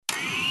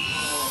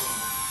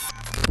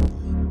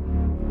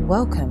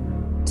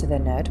Welcome to the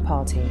Nerd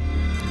Party.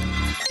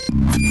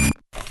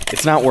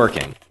 It's not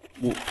working.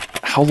 Well,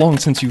 how long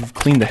since you've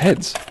cleaned the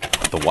heads?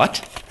 The what?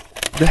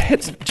 The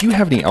heads. Do you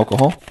have any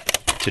alcohol?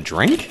 To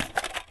drink?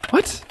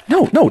 What?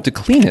 No, to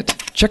clean it.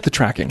 Check the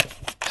tracking.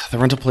 The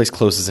rental place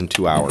closes in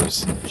 2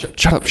 hours.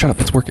 Shut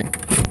up, it's working.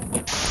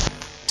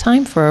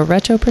 Time for a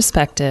retro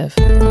perspective.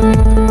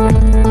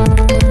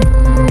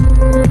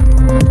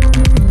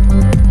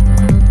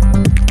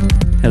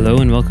 Hello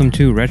and welcome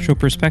to Retro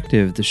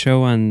Perspective, the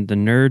show on the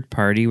Nerd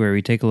Party where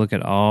we take a look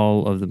at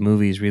all of the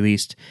movies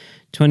released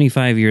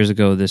 25 years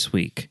ago this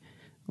week,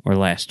 or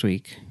last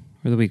week,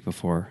 or the week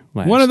before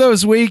last. One of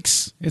those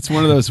weeks. It's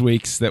one of those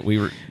weeks that we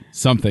were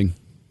something.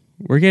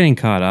 We're getting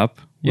caught up.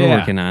 We're Yeah.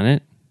 working on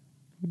it.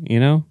 You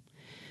know?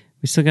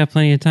 We still got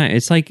plenty of time.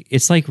 It's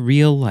like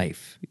real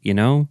life, you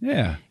know?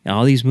 Yeah.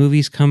 All these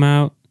movies come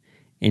out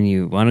and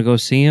you want to go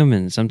see them,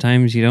 and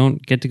sometimes you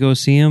don't get to go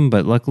see them,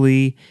 but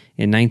luckily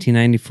in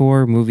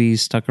 1994,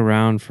 movies stuck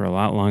around for a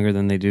lot longer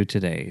than they do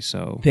today.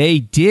 So They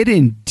did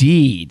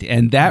indeed,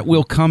 and that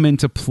will come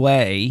into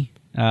play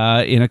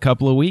in a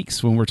couple of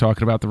weeks when we're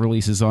talking about the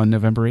releases on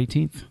November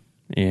 18th.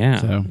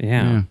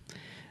 Yeah.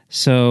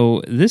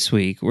 So this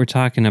week, we're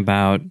talking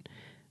about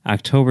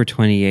October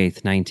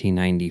 28th,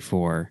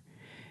 1994,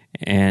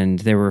 and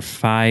there were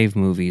 5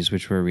 movies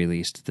which were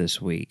released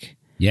this week.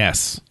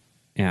 Yes.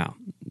 Yeah.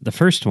 The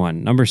first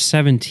one, number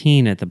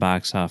 17 at the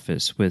box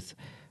office with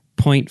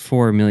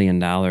 $0.4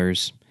 million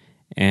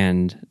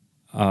and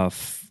a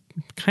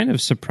kind of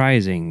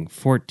surprising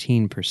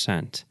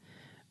 14%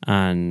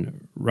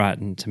 on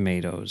Rotten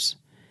Tomatoes.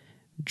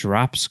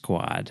 Drop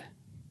Squad.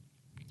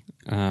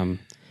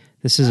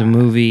 This is a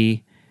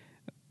movie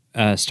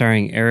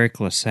starring Eric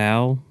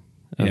LaSalle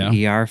of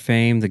ER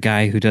fame, the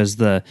guy who does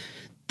the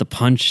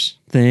punch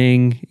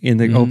thing in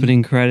the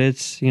opening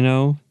credits, you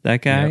know,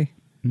 that guy. Yep.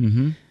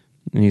 Mm-hmm.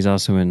 And he's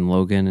also in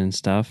Logan and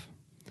stuff.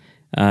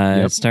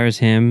 It stars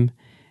him,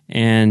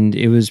 and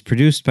it was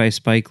produced by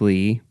Spike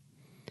Lee,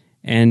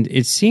 and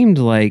it seemed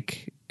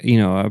like, you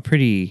know, a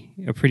pretty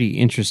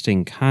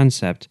interesting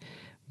concept,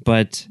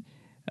 but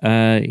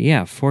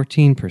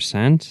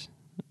 14%.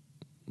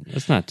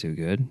 That's not too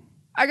good.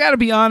 I got to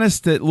be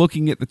honest that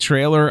looking at the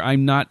trailer,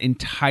 I'm not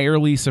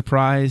entirely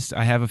surprised.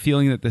 I have a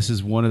feeling that this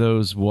is one of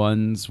those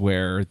ones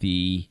where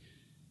the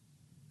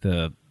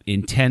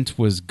intent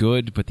was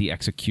good, but the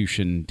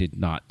execution did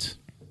not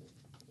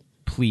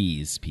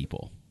please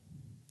people.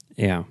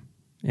 Yeah.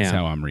 That's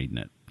how I'm reading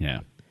it.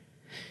 Yeah.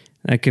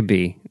 That could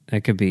be.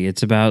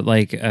 It's about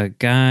like a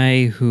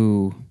guy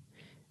who,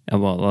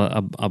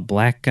 a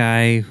black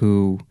guy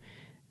who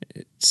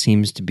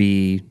seems to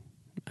be,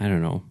 I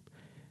don't know,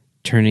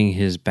 turning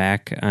his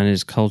back on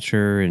his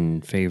culture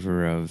in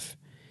favor of,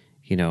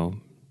 you know,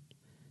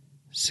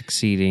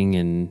 succeeding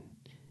and...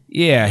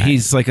 Yeah,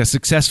 he's like a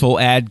successful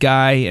ad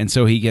guy, and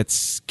so he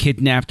gets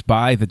kidnapped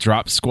by the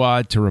Drop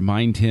Squad to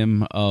remind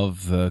him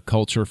of the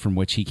culture from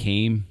which he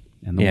came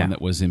and the one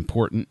that was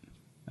important.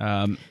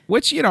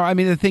 Which, you know, I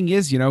mean, the thing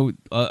is, you know,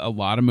 a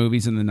lot of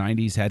movies in the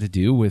 90s had to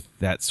do with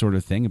that sort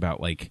of thing about,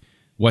 like,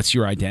 what's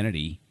your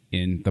identity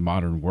in the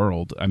modern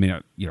world? I mean,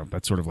 you know,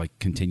 that sort of, like,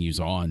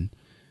 continues on.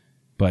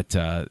 But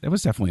it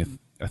was definitely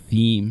a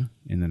theme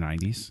in the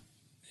 90s.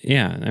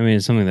 Yeah, I mean,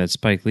 it's something that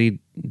Spike Lee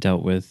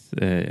dealt with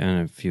on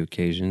a few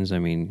occasions. I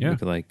mean,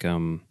 look at like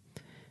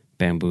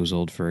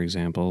Bamboozled, for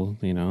example.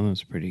 You know,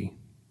 that's pretty...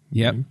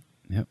 Yep.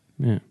 Yeah.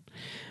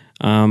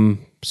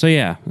 So,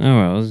 yeah. Oh,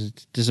 well,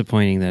 it's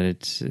disappointing that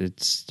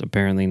it's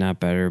apparently not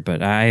better,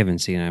 but I haven't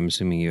seen it. I'm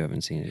assuming you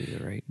haven't seen it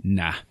either, right?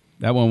 Nah.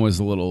 That one was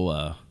a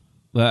little...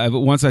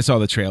 once I saw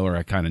the trailer,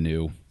 I kind of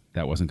knew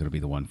that wasn't going to be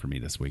the one for me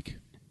this week.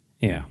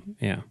 Yeah.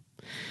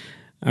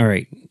 All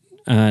right.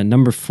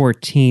 Number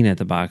 14 at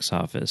the box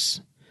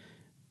office,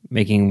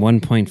 making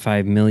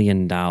 $1.5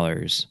 million.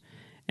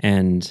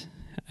 And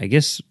I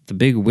guess the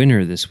big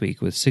winner this week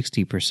with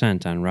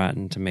 60% on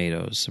Rotten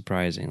Tomatoes,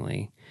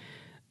 surprisingly.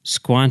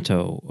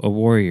 Squanto, A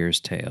Warrior's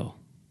Tale.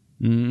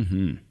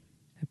 Mm-hmm.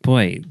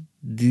 Boy,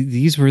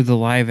 these were the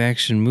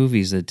live-action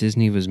movies that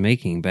Disney was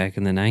making back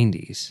in the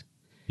 90s.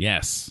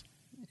 Yes.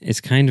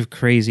 It's kind of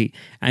crazy.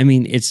 I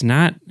mean, it's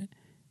not...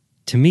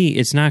 To me,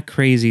 it's not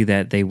crazy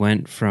that they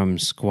went from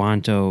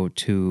Squanto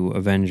to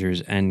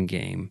Avengers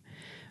Endgame.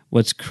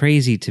 What's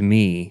crazy to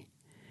me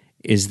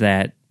is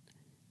that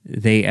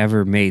they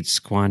ever made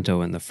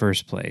Squanto in the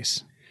first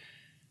place.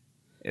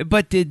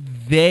 But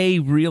did they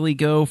really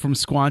go from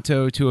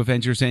Squanto to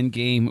Avengers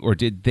Endgame, or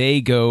did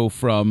they go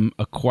from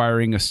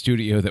acquiring a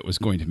studio that was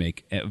going to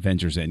make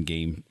Avengers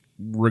Endgame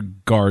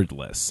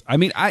regardless? I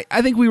mean, I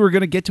think we were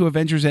going to get to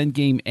Avengers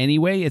Endgame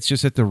anyway. It's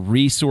just that the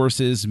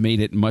resources made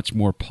it much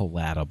more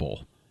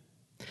palatable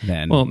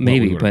than maybe, what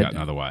we would have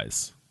gotten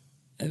otherwise.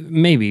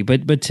 Maybe,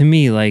 but to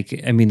me,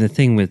 like, I mean, the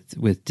thing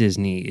with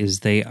Disney is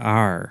they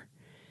are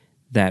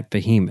that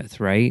behemoth,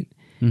 right?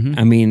 Mm-hmm.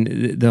 I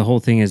mean, the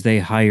whole thing is they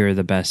hire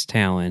the best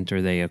talent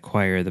or they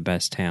acquire the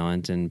best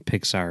talent, and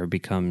Pixar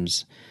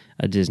becomes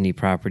a Disney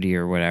property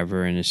or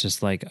whatever, and it's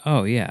just like,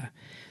 oh, yeah.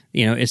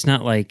 You know, it's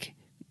not like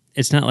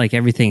it's not like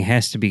everything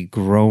has to be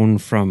grown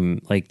from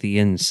like the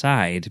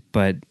inside,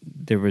 but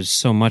there was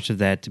so much of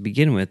that to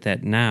begin with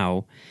that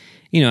now,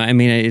 I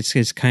mean,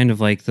 it's kind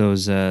of like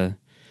those the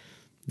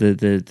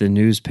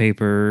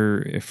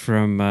newspaper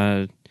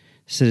from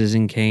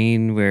Citizen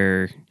Kane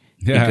where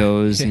he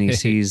goes and he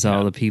sees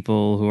all the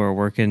people who are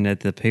working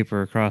at the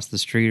paper across the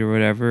street or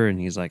whatever, and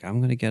he's like, I'm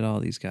going to get all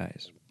these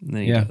guys. And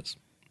then he does.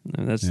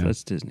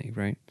 That's Disney,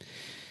 right?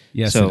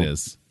 Yes, it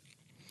is.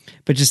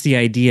 But just the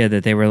idea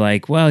that they were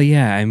like, well,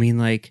 yeah, I mean,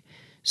 like,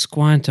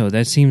 Squanto,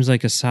 that seems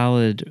like a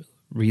solid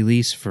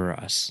release for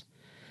us.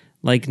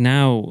 Like,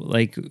 now,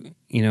 like,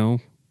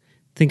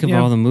 think of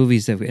all the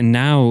movies and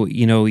now,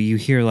 you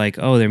hear like,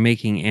 oh, they're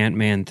making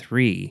Ant-Man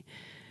 3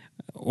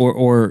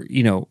 or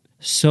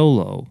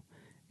Solo.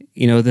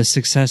 The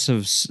success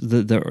of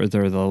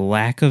the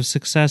lack of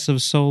success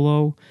of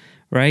Solo,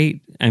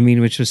 right? I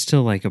mean, which was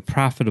still like a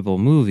profitable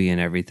movie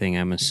and everything,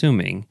 I'm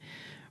assuming,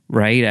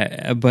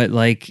 right? But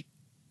like,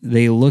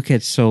 they look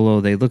at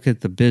Solo, they look at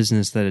the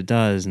business that it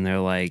does, and they're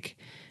like,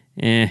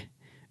 we're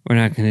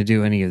not going to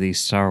do any of these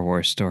Star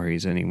Wars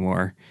stories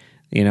anymore,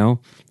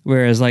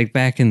 Whereas like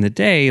back in the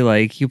day,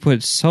 like you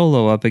put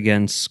Solo up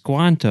against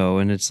Squanto,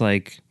 and it's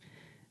like,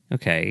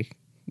 okay,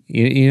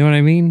 you know what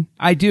I mean?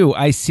 I do.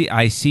 I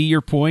see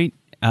your point.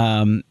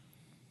 And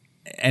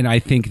I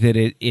think that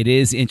it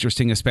is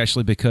interesting,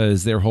 especially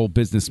because their whole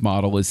business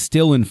model is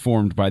still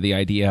informed by the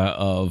idea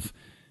of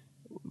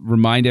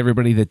remind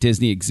everybody that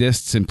Disney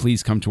exists and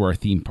please come to our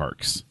theme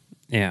parks.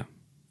 Yeah.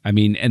 I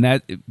mean,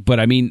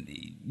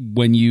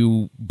 when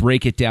you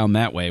break it down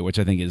that way, which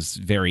I think is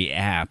very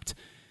apt,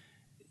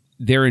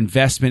 their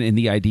investment in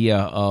the idea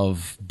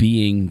of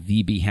being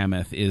the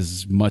behemoth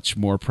is much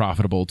more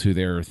profitable to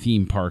their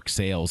theme park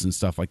sales and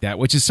stuff like that,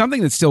 which is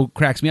something that still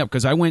cracks me up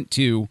because I went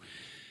to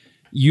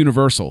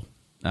Universal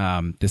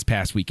this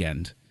past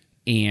weekend,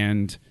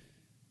 and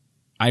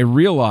I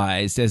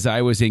realized as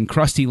I was in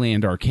Krusty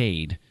Land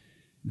Arcade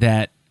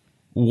that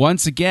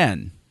once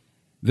again,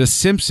 The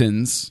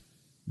Simpsons,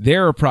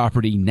 they're a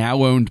property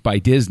now owned by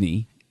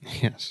Disney.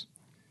 Yes.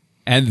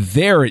 And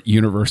they're at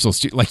Universal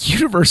Studios. Like,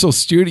 Universal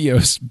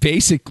Studios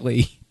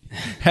basically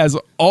has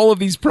all of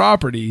these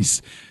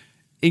properties,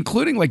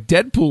 including like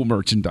Deadpool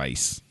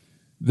merchandise,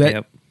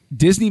 that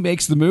Disney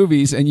makes the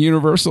movies, and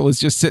Universal is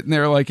just sitting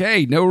there like,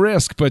 hey, no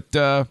risk, but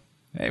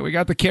hey, we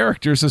got the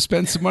characters, so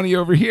spend some money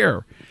over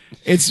here.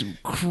 It's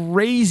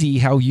crazy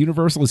how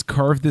Universal has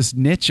carved this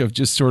niche of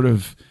just sort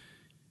of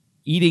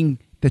eating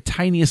the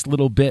tiniest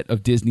little bit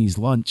of Disney's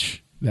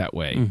lunch that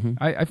way. Mm-hmm.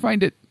 I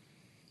find it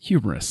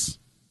humorous.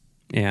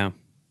 Yeah.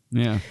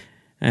 Yeah.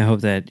 I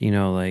hope that,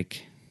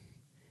 like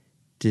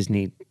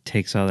Disney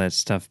takes all that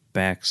stuff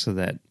back so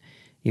that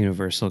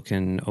Universal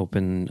can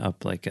open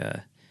up like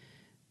a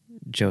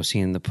Josie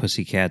and the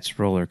Pussycats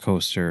roller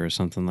coaster or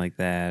something like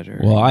that.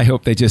 Well, I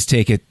hope they just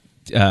take it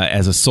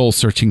as a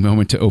soul-searching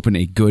moment to open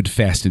a good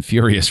Fast and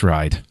Furious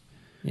ride.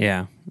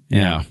 Yeah.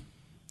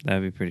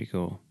 That'd be pretty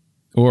cool.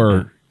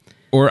 Or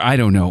I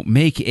don't know,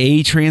 make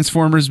a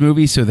Transformers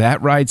movie so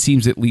that ride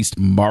seems at least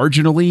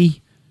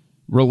marginally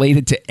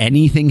related to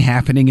anything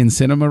happening in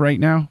cinema right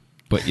now.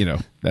 But,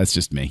 that's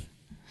just me.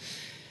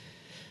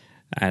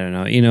 I don't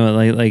know.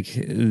 Like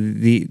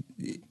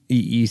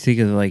you think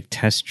of like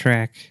Test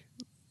Track,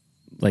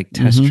 like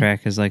Test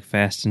Track is like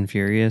Fast and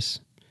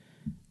Furious.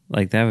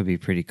 Like that would be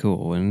pretty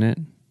cool, wouldn't it?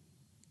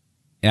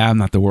 Yeah, I'm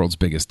not the world's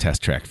biggest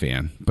Test Track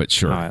fan, but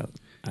sure.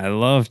 I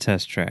love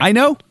Test Track. I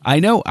know. I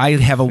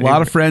have a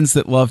lot of friends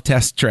that love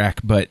Test Track,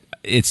 but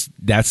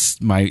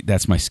that's my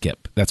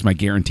skip. That's my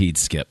guaranteed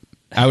skip.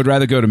 I would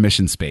rather go to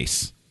Mission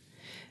Space.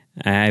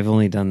 I've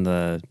only done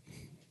the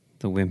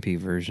wimpy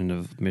version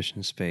of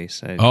Mission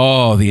Space.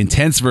 The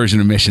intense version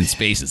of Mission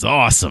Space is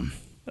awesome.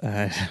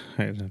 I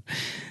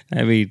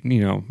mean,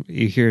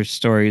 you hear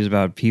stories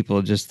about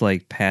people just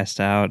like passed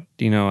out,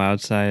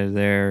 outside of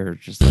there, or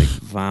just like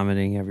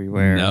vomiting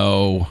everywhere.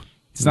 No,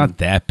 it's not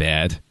that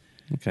bad.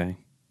 Okay.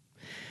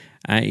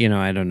 I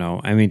don't know.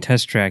 I mean,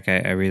 Test Track,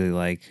 I really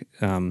like.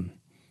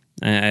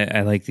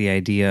 I like the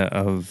idea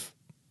of,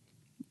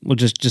 well,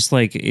 just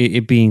like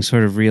it being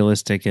sort of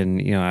realistic,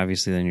 and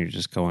obviously then you're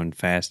just going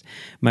fast.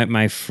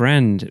 My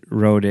friend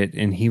wrote it,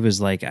 and he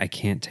was like, I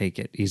can't take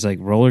it. He's like,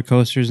 roller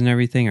coasters and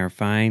everything are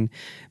fine,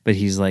 but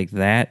he's like,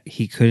 that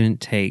he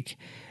couldn't take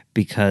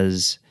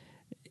because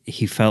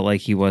he felt like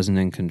he wasn't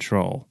in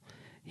control.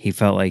 He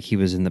felt like he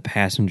was in the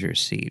passenger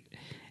seat.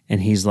 And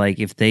he's like,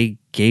 if they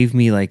gave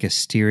me like a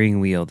steering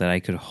wheel that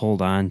I could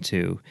hold on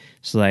to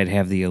so that I'd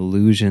have the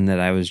illusion that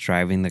I was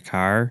driving the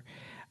car,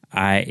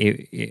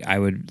 I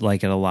would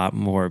like it a lot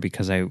more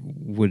because I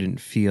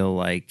wouldn't feel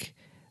like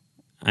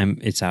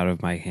it's out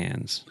of my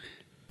hands.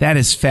 That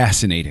is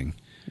fascinating.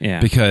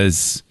 Yeah.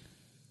 Because,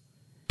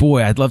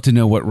 boy, I'd love to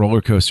know what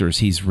roller coasters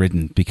he's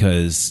ridden,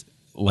 because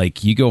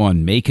like you go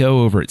on Mako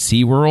over at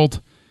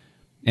SeaWorld,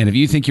 and if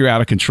you think you're out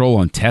of control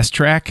on Test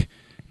Track,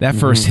 that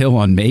first hill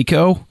on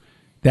Mako,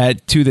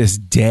 that to this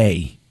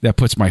day, that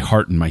puts my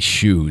heart in my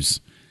shoes.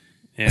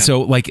 Yeah.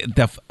 So like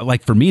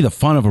for me, the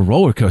fun of a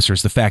roller coaster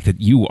is the fact that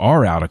you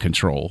are out of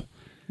control.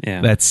 Yeah.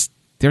 That's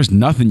there's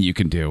nothing you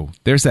can do.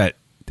 There's that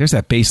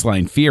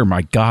baseline fear.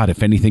 My God,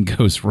 if anything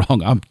goes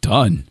wrong, I'm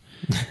done.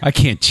 I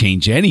can't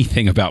change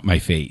anything about my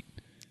fate.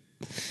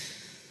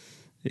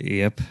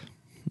 Yep.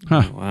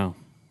 Huh. Oh, wow.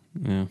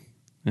 Yeah.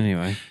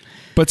 Anyway.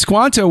 But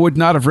Squanto would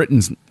not have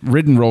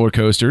ridden roller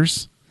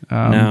coasters.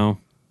 No.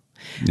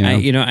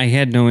 Yeah. I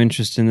had no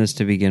interest in this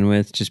to begin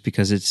with, just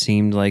because it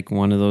seemed like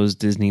one of those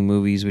Disney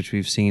movies which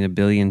we've seen a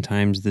billion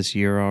times this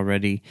year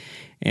already,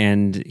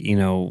 and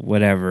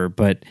whatever.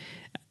 But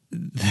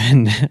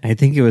then I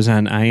think it was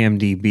on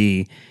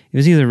IMDb. It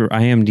was either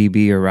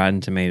IMDb or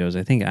Rotten Tomatoes.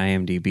 I think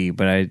IMDb.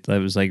 But I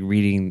was like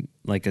reading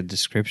like a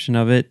description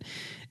of it,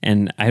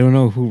 and I don't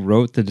know who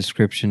wrote the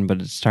description,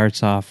 but it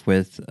starts off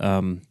with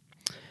a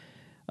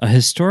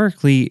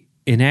historically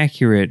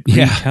inaccurate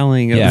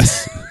retelling of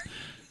yes.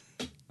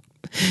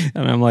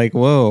 And I'm like,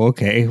 whoa,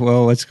 okay,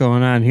 well, what's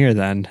going on here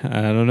then?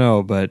 I don't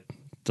know, but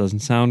it doesn't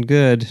sound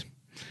good.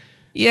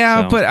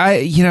 Yeah, So. But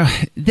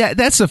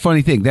that's the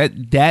funny thing.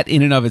 That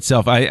in and of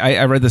itself,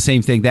 I read the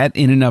same thing. That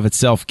in and of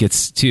itself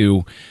gets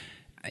to,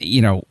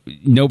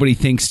 nobody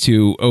thinks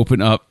to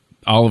open up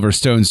Oliver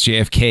Stone's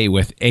JFK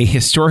with a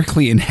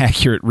historically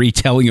inaccurate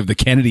retelling of the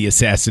Kennedy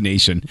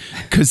assassination,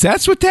 because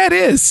that's what that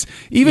is.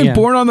 Even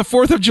Born on the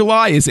 4th of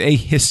July is a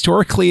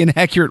historically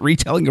inaccurate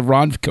retelling of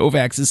Ron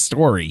Kovacs'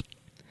 story.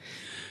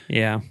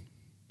 Yeah.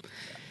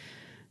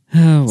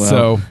 Oh, well.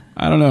 So,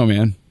 I don't know,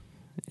 man.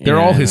 They're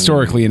all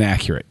historically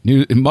inaccurate.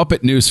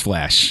 Muppet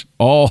Newsflash.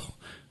 All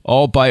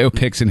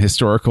biopics and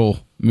historical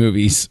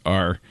movies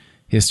are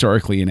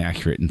historically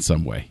inaccurate in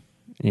some way.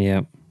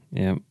 Yep.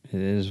 It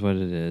is what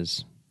it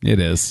is. It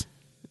is.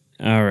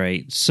 All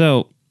right.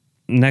 So,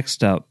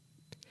 next up,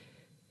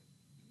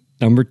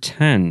 number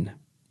 10,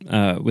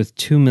 with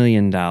 $2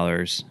 million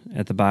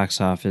at the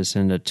box office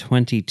and a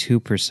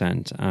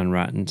 22% on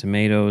Rotten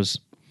Tomatoes,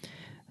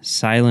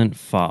 Silent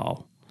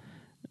Fall.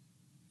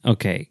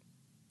 Okay.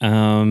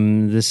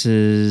 This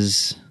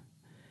is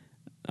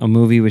a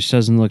movie which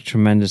doesn't look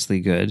tremendously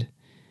good.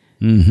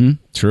 Mm-hmm.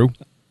 True.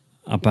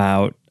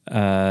 About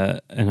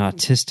an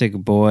autistic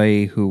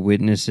boy who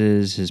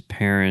witnesses his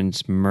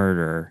parents'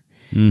 murder.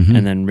 Mm-hmm.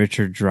 And then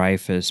Richard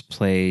Dreyfuss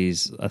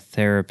plays a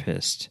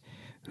therapist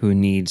who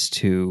needs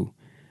to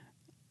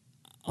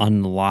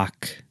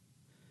unlock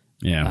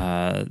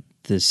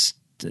this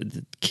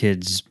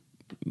kid's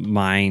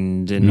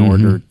mind in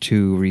order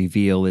to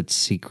reveal its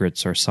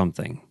secrets or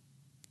something.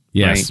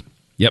 Yes. Right?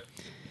 Yep.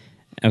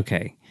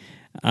 Okay.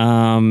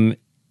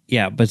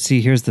 But see,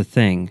 here's the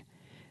thing.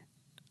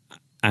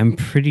 I'm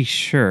pretty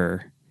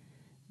sure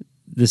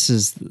this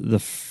is the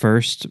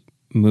first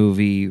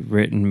movie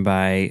written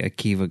by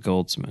Akiva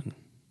Goldsman.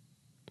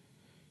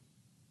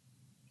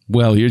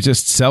 Well, you're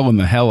just selling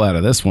the hell out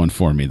of this one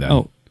for me, then.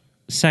 Oh,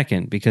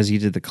 second, because he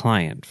did The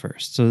Client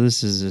first. So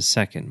this is his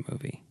second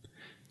movie.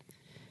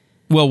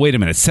 Well, wait a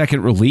minute.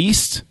 Second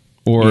released?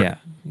 Or Yeah.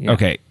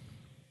 Okay.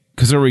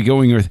 Because are we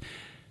going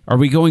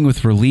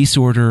with release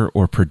order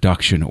or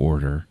production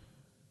order?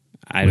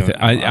 I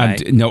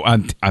don't know.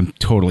 I'm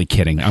totally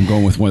kidding. I'm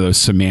going with one of those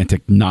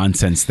semantic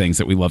nonsense things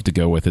that we love to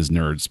go with as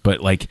nerds.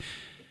 But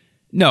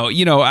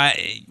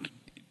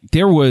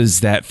there was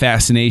that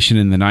fascination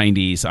in the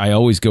 90s. I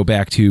always go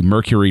back to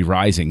Mercury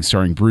Rising,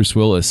 starring Bruce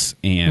Willis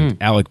and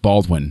Alec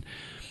Baldwin,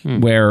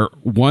 where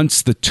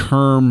once the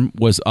term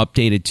was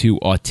updated to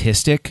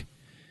autistic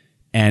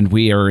and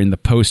we are in the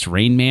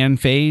post-Rain Man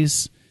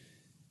phase,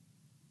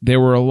 there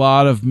were a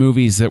lot of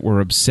movies that were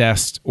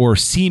obsessed, or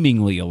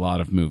seemingly a lot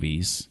of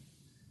movies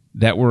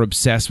that were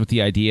obsessed with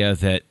the idea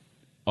that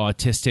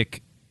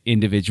autistic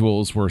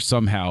individuals were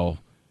somehow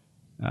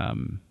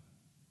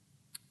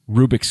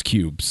Rubik's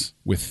Cubes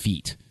with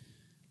feet.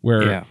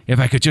 Where if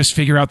I could just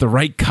figure out the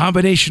right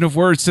combination of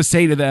words to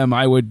say to them,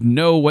 I would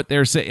know what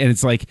they're saying. And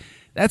it's like,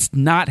 that's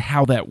not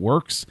how that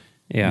works.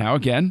 Yeah. Now,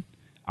 again,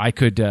 I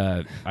could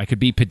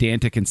be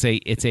pedantic and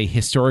say it's a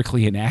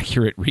historically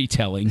inaccurate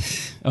retelling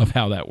of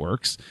how that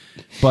works.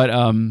 But,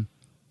 I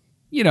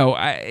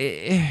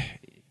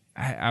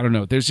don't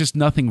know. There's just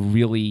nothing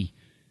really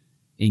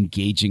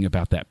engaging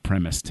about that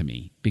premise to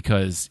me,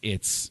 because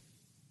it's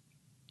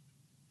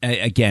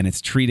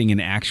treating an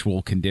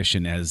actual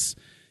condition as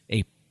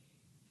a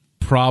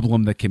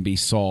problem that can be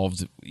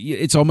solved.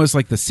 It's almost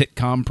like the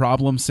sitcom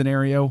problem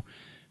scenario,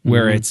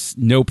 where it's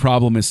no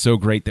problem is so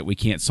great that we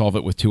can't solve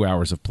it with 2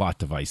 hours of plot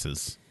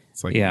devices.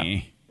 It's like, Yeah,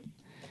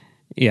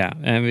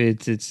 I mean,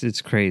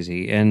 it's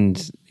crazy,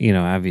 and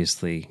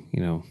obviously,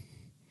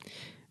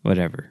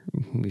 whatever.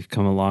 We've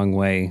come a long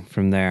way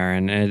from there,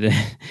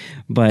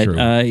 but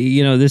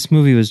this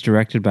movie was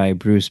directed by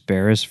Bruce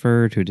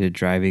Beresford, who did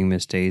Driving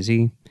Miss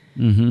Daisy.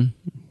 Mm-hmm.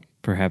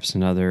 Perhaps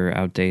another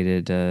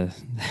outdated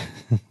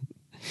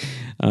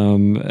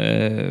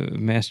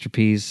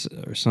masterpiece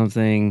or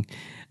something.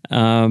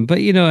 But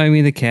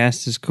the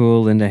cast is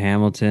cool. Linda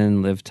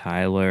Hamilton, Liv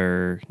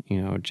Tyler,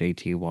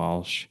 JT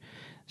Walsh.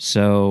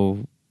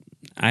 So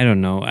I don't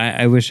know.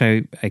 I wish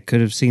I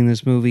could have seen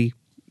this movie,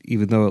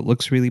 even though it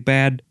looks really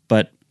bad,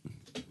 but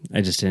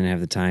I just didn't have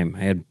the time.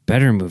 I had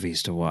better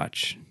movies to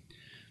watch.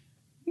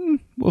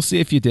 We'll see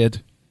if you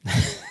did.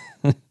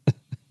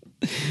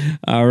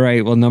 All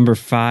right. Well, number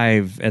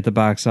 5 at the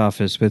box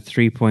office with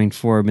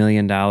 $3.4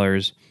 million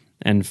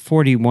and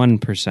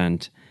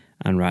 41%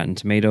 on Rotten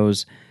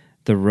Tomatoes,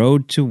 The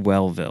Road to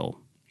Wellville.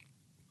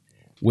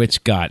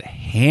 Which got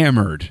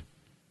hammered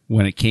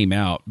when it came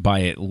out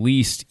by at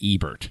least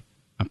Ebert.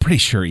 I'm pretty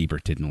sure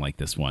Ebert didn't like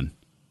this one.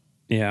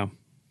 Yeah.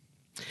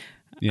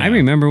 Yeah. I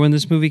remember when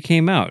this movie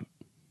came out.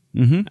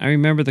 Mm-hmm. I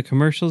remember the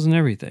commercials and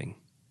everything.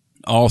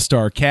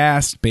 All-star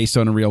cast, based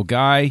on a real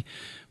guy,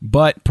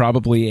 but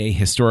probably a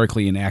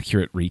historically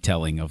inaccurate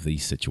retelling of the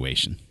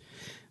situation.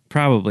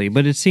 Probably,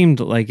 but it seemed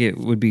like it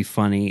would be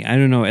funny. I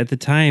don't know. At the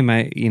time,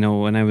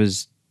 when I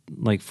was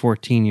like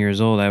 14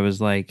 years old, I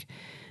was like,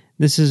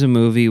 this is a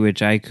movie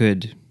which I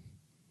could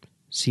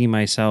see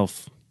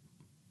myself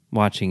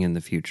watching in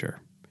the future.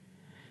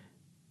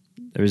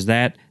 There was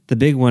that. The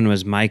big one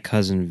was My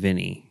Cousin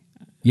Vinny.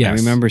 Yes. I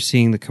remember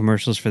seeing the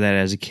commercials for that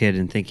as a kid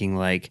and thinking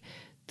like,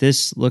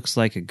 this looks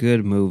like a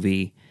good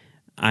movie.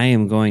 I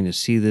am going to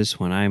see this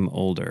when I'm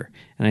older.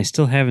 And I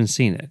still haven't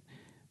seen it,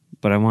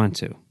 but I want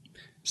to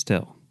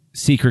still.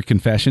 Secret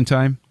confession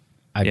time.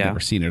 I've Yeah.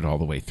 never seen it all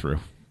the way through.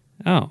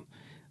 Oh,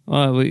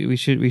 well, we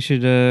should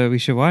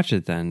watch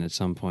it then at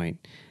some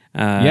point.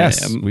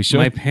 Yes, we should.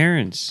 My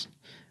parents,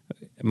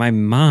 my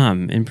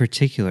mom in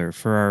particular,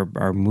 for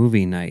our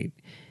movie night,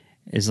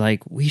 is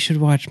like, we should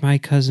watch My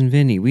Cousin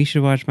Vinny. We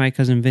should watch My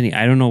Cousin Vinny.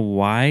 I don't know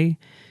why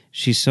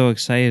she's so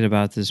excited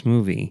about this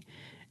movie,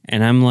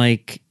 and I'm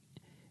like,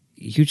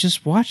 you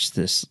just watched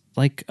this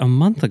like a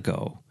month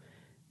ago.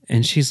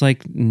 And she's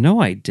like,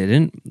 no, I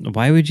didn't.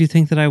 Why would you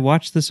think that I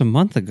watched this a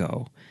month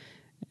ago?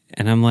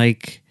 And I'm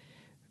like,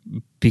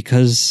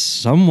 because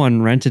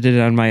someone rented it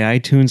on my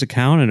iTunes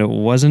account and it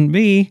wasn't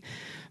me.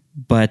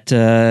 But,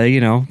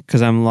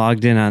 because I'm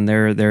logged in on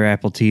their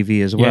Apple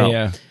TV as well.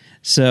 Yeah.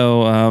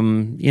 So,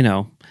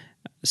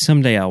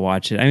 someday I'll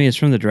watch it. I mean, it's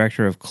from the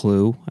director of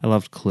Clue. I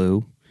loved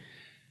Clue.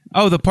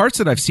 Oh, the parts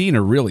that I've seen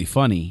are really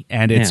funny,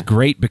 and it's Yeah.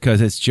 great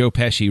because it's Joe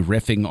Pesci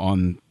riffing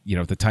on,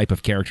 the type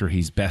of character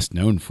he's best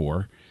known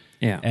for.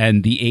 Yeah.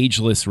 And the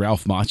ageless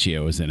Ralph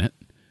Macchio is in it.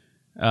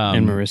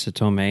 And Marissa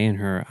Tomei in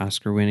her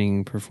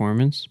Oscar-winning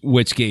performance.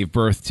 Which gave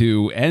birth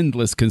to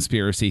endless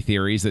conspiracy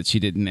theories that she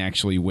didn't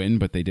actually win,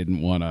 but they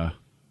didn't want to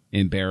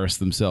embarrass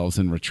themselves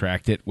and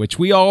retract it, which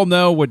we all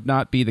know would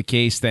not be the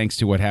case thanks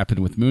to what happened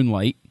with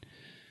Moonlight.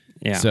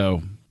 Yeah.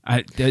 So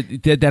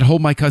that whole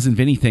My Cousin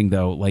Vinny thing,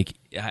 though, like,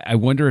 I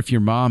wonder if your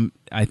mom,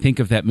 I think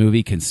of that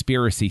movie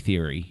Conspiracy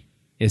Theory.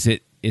 Is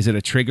it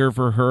a trigger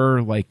for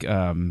her, like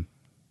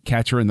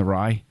Catcher in the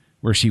Rye,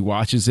 where she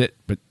watches it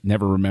but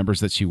never remembers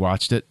that she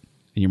watched it,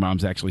 and your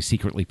mom's actually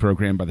secretly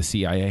programmed by the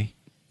CIA?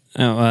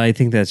 Oh, well, I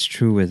think that's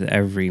true with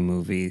every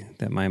movie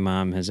that my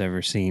mom has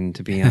ever seen,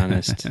 to be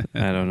honest.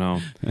 I don't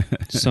know.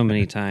 So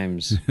many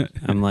times.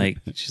 I'm like,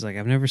 she's like,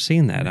 I've never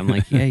seen that. I'm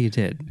like, yeah, you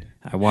did.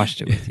 I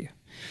watched it with you.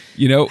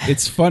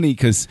 It's funny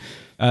because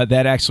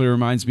that actually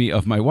reminds me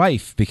of my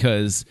wife,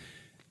 because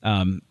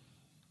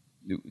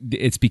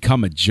it's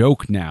become a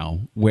joke now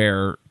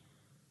where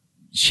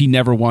she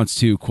never wants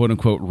to, quote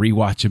unquote,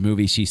 rewatch a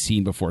movie she's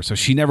seen before. So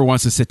she never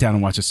wants to sit down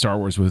and watch a Star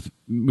Wars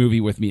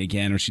movie with me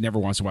again, or she never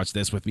wants to watch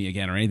this with me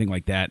again, or anything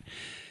like that.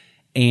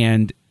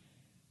 And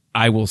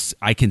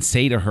I can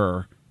say to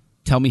her,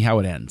 tell me how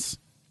it ends.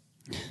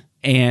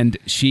 And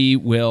she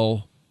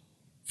will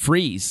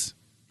freeze,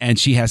 and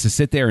she has to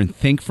sit there and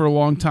think for a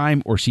long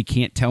time, or she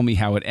can't tell me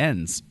how it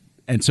ends.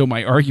 And so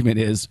my argument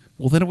is,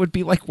 well, then it would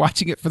be like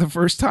watching it for the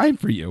first time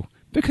for you,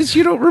 because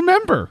you don't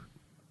remember.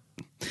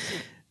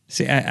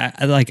 See,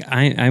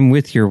 I'm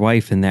with your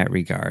wife in that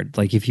regard.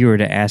 Like, if you were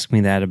to ask me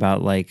that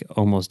about like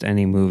almost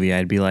any movie,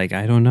 I'd be like,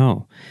 I don't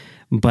know.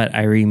 But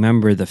I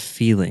remember the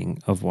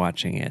feeling of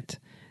watching it.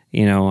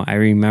 I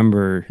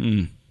remember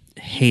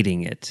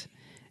hating it.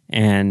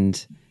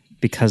 And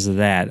because of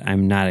that,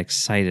 I'm not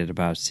excited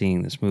about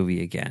seeing this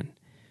movie again.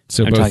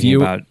 So I'm both talking you,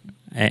 about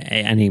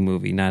any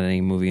movie, not any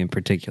movie in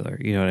particular.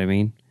 You know what I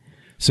mean?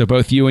 So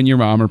both you and your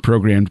mom are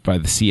programmed by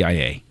the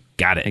CIA.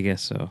 Got it. I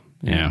guess so.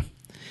 Yeah.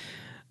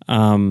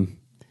 One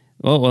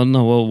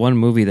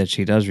movie that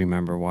she does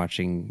remember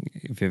watching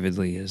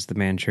vividly is The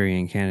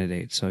Manchurian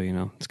Candidate. So,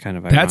 it's kind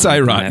of ironic. That's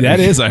ironic. That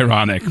is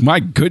ironic.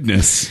 My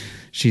goodness.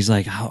 She's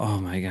like,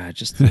 oh my God,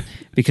 just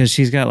because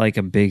she's got like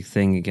a big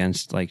thing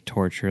against like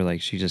torture.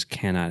 Like, she just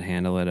cannot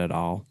handle it at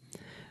all.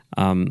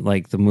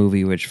 Like the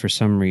movie, which for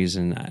some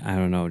reason, I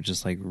don't know,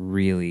 just like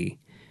really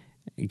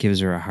gives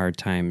her a hard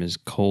time, is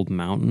Cold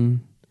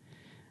Mountain.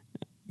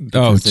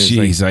 Oh,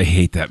 jeez, I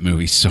hate that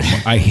movie so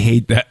much. I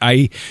hate that.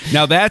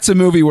 Now that's a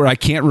movie where I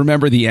can't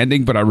remember the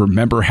ending, but I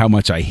remember how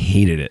much I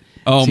hated it.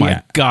 Oh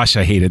my gosh,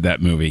 I hated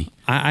that movie.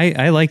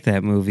 I like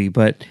that movie,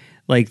 but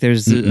like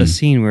there's a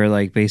scene where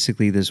like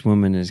basically this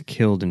woman is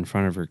killed in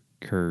front of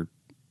her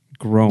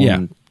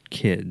grown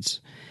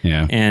kids.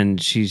 Yeah.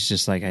 And she's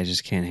just like, I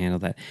just can't handle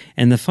that.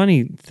 And the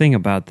funny thing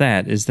about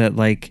that is that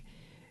like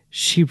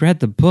she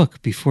read the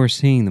book before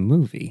seeing the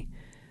movie.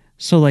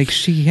 So, like,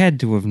 she had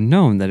to have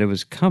known that it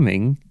was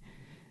coming,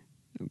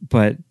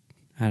 but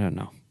I don't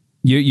know.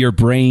 Your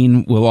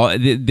brain will.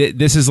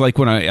 This is like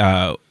when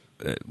I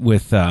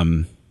with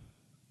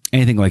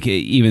anything like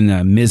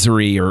even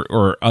Misery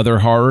or other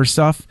horror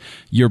stuff,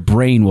 your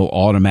brain will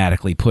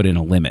automatically put in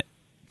a limit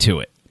to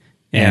it.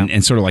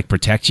 And sort of like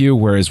protect you,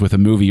 whereas with a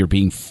movie you're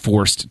being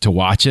forced to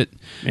watch it.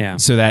 Yeah.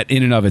 So that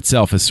in and of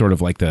itself is sort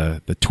of like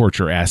the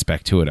torture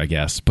aspect to it, I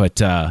guess.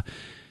 But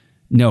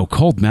no,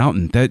 Cold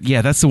Mountain.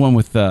 That's the one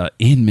with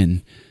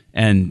Inman,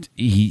 and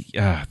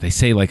they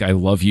say like I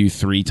love you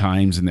 3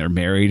 times, and they're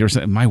married or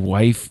something. My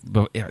wife,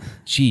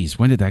 geez,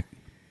 when did that?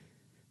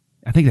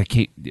 I think that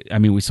came. I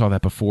mean, we saw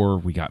that before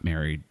we got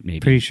married.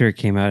 Maybe Pretty sure it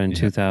came out in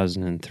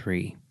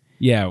 2003.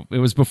 Yeah, it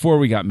was before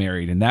we got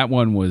married, and that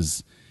one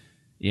was.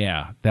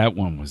 Yeah, that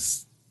one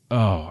was.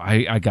 Oh,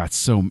 I got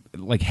so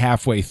like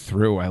halfway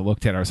through. I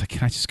looked at it. I was like,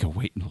 "Can I just go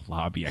wait in the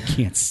lobby? I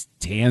can't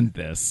stand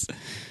this."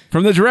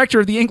 From the director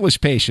of The English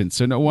Patient,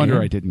 so no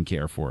wonder I didn't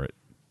care for it.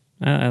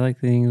 I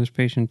like The English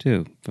Patient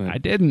too, but I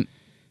didn't.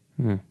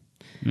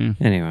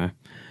 Anyway,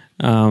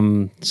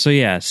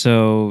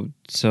 so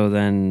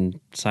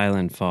then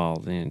Silent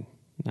Fall. We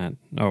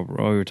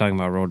were talking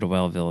about Road to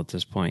Wellville at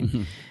this point.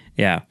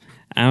 Yeah,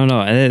 I don't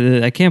know.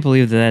 I can't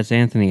believe that's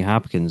Anthony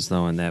Hopkins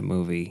though in that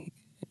movie.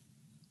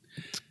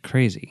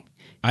 Crazy.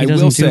 I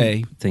will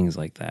say things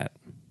like that.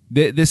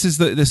 This is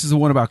the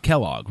one about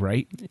Kellogg,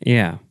 right?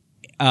 Yeah.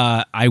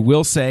 I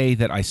will say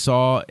that I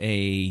saw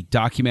a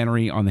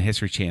documentary on the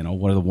History Channel,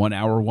 one of the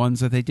 1-hour ones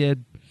that they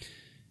did,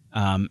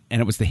 and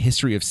it was the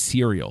history of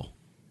cereal,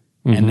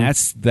 and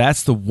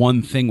that's the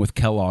one thing with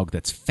Kellogg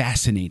that's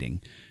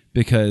fascinating,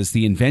 because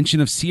the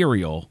invention of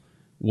cereal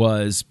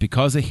was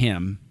because of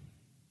him,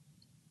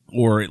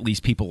 or at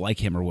least people like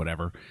him or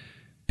whatever,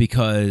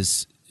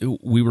 because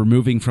we were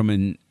moving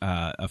from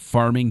a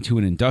farming to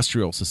an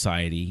industrial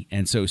society,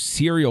 and so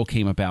cereal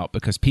came about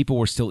because people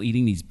were still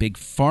eating these big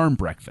farm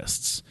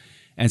breakfasts,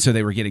 and so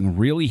they were getting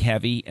really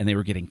heavy and they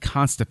were getting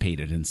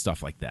constipated and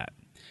stuff like that.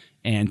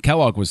 And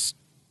Kellogg was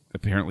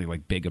apparently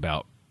like big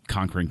about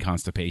conquering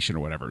constipation or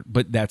whatever,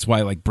 but that's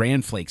why like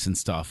bran flakes and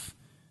stuff,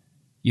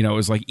 it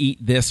was like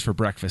eat this for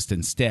breakfast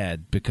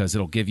instead because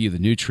it'll give you the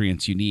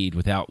nutrients you need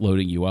without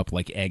loading you up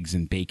like eggs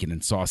and bacon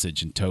and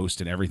sausage and toast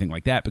and everything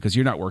like that, because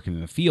you're not working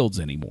in the fields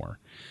anymore.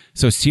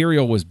 So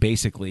cereal was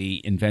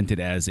basically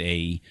invented as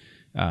a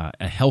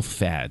health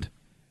fad,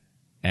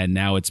 and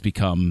now it's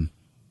become,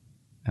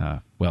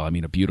 a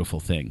beautiful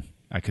thing.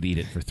 I could eat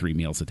it for 3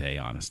 meals a day,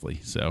 honestly.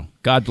 So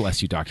God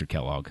bless you, Dr.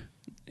 Kellogg.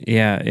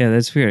 Yeah,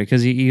 that's weird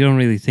because you don't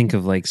really think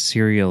of like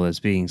cereal as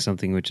being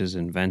something which is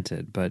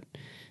invented, but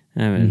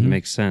it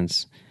makes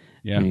sense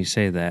when you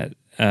say that.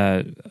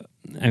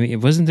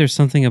 Wasn't there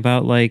something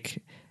about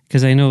like,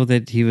 because I know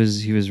that he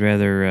was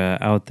rather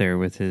out there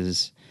with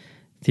his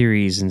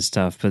theories and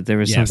stuff, but there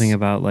was something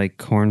about like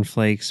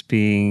cornflakes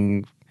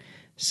being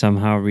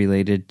somehow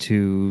related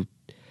to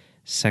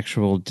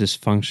sexual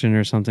dysfunction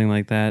or something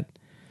like that.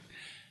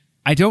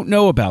 I don't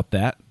know about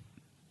that.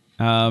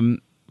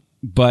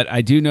 But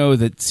I do know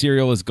that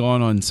cereal has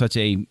gone on such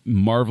a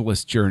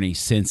marvelous journey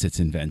since its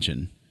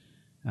invention.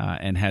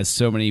 And has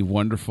so many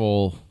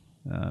wonderful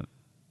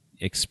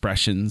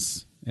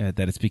expressions that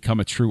it's become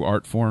a true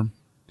art form,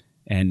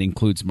 and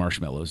includes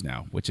marshmallows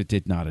now, which it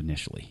did not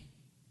initially.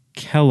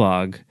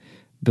 Kellogg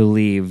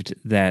believed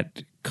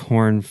that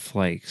corn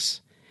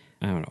flakes,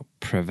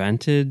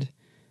 prevented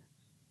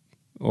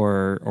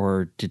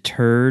or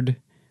deterred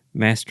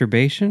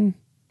masturbation.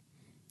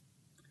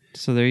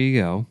 So there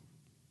you go.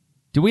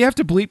 Do we have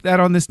to bleep that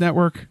on this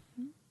network?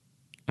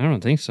 I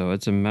don't think so.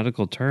 It's a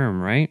medical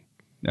term, right?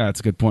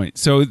 That's a good point.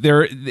 So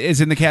there is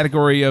in the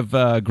category of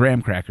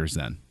graham crackers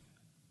then.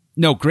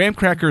 No, graham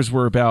crackers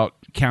were about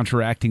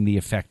counteracting the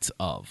effects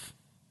of.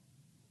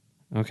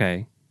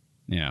 Okay.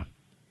 Yeah.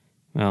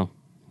 Well,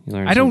 you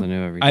learn something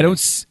new every day.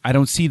 I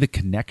don't see the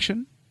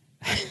connection.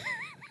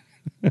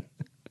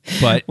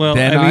 But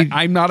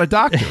I'm not a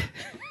doctor.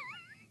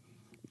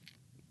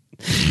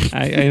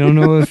 I don't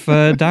know if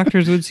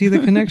doctors would see the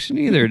connection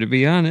either, to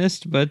be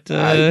honest. But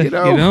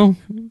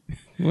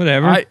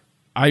whatever.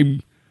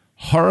 I'm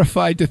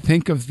horrified to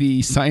think of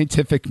the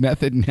scientific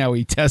method and how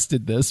he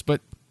tested this,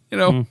 but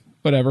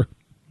whatever.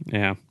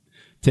 Yeah,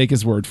 take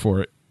his word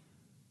for it.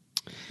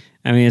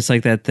 I mean, it's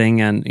like that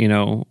thing on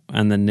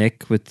the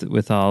Nick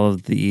with all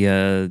of the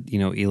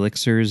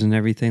elixirs and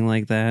everything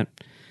like that.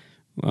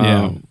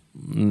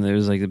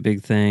 There's like a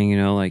big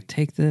thing, like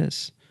take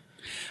this.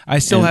 I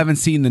still haven't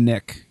seen the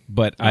Nick,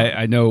 but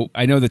I know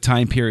the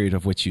time period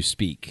of which you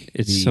speak.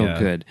 It's so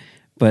good.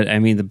 But I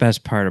mean, the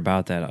best part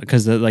about that,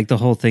 because the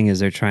whole thing is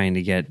they're trying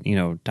to get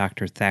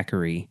Dr.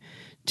 Thackeray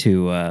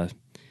to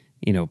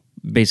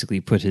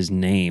basically put his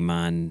name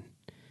on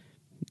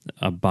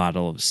a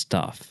bottle of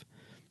stuff.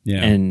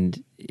 Yeah,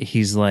 and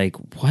he's like,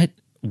 "What?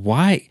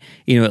 Why?"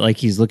 Like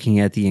he's looking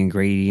at the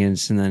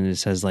ingredients, and then it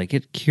says like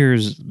it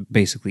cures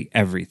basically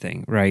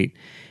everything, right?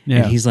 Yeah.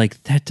 And he's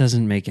like, "That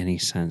doesn't make any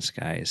sense,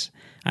 guys.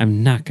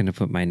 I'm not going to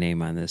put my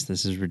name on this.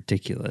 This is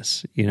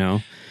ridiculous,"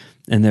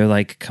 And they're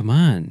like, "Come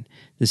on,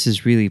 this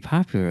is really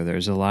popular.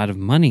 There's a lot of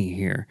money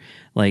here.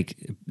 Like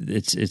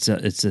it's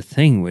a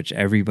thing which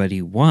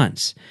everybody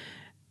wants.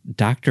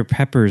 Dr.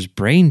 Pepper's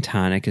brain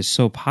tonic is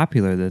so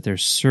popular that they're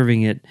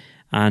serving it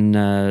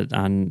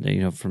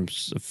on from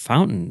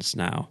fountains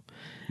now.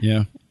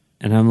 Yeah.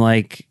 And I'm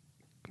like,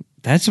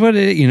 that's what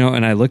it,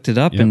 and I looked it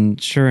up,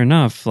 and sure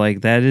enough,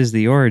 like, that is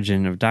the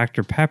origin of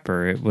Dr.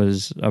 Pepper. It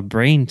was a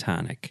brain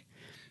tonic.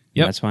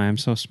 Yep. That's why I'm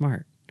so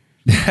smart.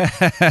 But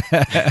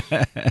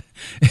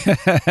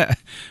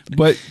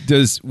what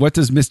does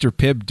Mr.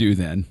 Pibb do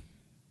then?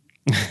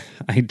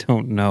 I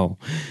don't know.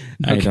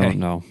 Okay. I don't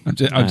know.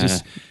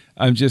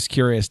 I'm just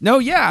curious. No,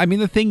 yeah. I mean,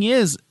 the thing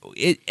is,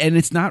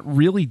 it's not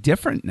really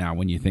different now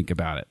when you think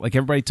about it. Like,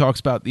 everybody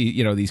talks about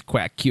these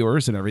quack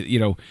cures and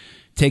everything.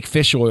 Take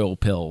fish oil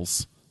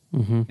pills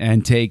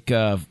and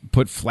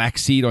put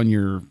flaxseed on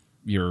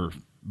your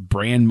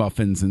bran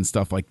muffins and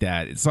stuff like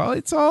that. It's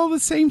all the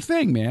same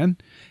thing, man.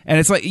 And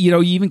it's like,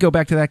 you even go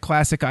back to that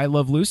classic I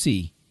Love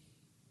Lucy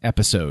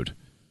episode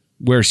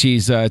where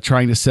she's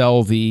trying to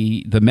sell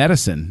the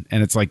medicine,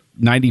 and it's like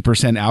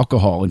 90%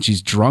 alcohol, and she's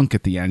drunk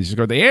at the end. She's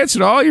going, they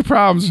answered all your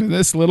problems in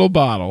this little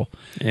bottle.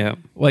 Yeah.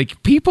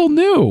 Like, people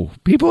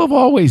have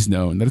always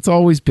known that it's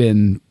always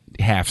been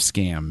half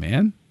scam,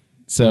 man.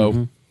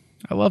 So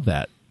I love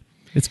that.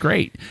 It's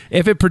great.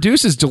 If it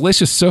produces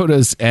delicious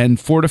sodas and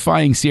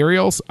fortifying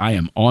cereals, I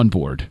am on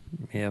board.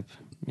 Yep.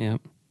 Yeah.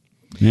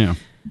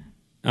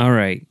 All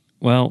right.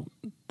 Well,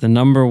 the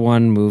number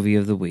one movie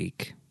of the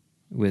week,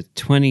 with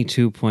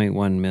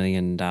 $22.1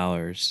 million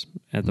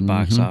at the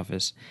box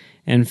office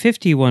and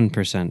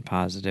 51%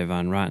 positive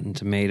on Rotten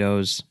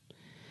Tomatoes,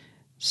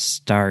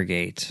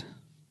 Stargate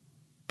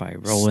by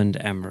Roland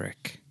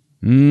Emmerich.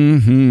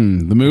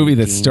 Mm-hmm. The movie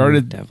that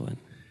started Devlin.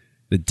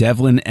 The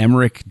Deviln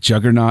Emmerich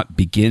juggernaut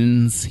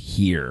begins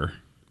here.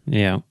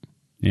 Yeah.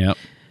 Yep.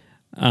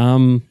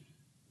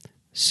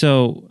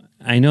 So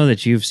I know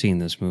that you've seen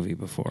this movie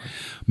before.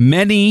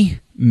 Many,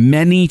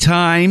 many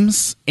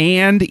times,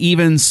 and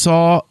even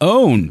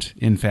owned,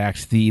 in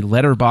fact, the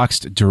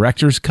letterboxed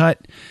director's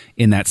cut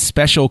in that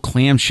special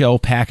clamshell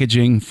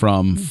packaging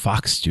from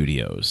Fox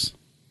Studios.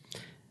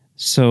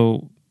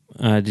 So,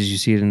 did you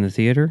see it in the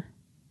theater?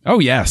 Oh,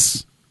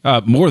 yes.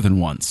 More than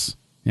once.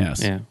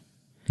 Yes. Yeah.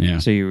 Yeah.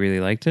 So you really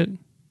liked it?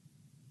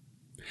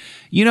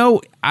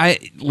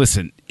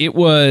 Listen,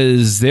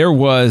 there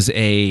was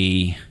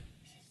a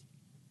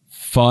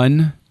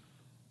fun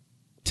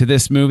to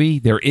this movie.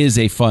 There is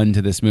a fun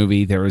to this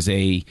movie. There is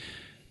a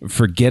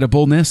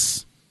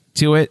forgettableness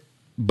to it,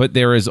 but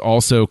there is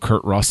also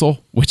Kurt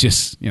Russell, which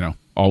is,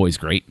 always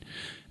great.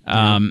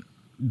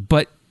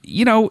 But,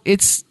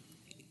 it's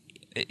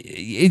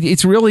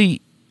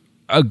really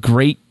a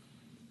great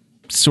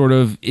sort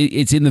of,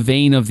 it's in the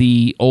vein of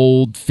the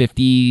old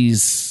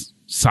 50s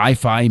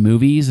sci-fi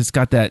movies. It's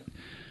got that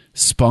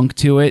spunk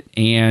to it,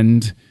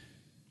 and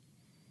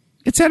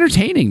it's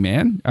entertaining,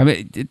 man. I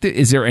mean,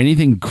 is there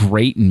anything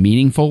great and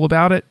meaningful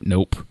about it?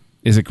 Nope.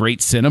 Is it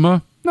great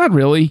cinema? Not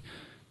really.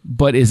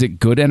 But is it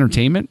good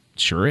entertainment?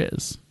 Sure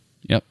is.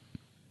 Yep.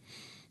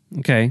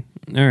 Okay.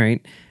 All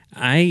right.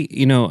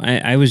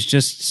 I was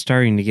just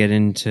starting to get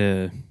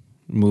into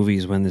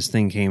movies when this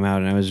thing came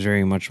out, and I was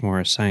very much more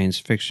a science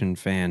fiction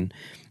fan.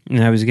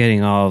 And I was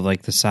getting all of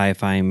like the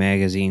sci-fi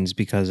magazines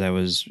because I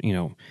was,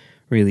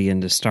 really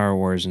into Star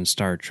Wars and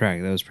Star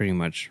Trek. That was pretty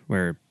much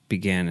where it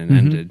began and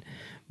ended.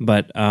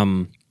 But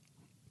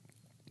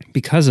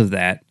because of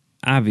that,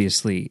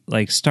 obviously,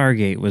 like,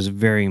 Stargate was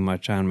very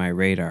much on my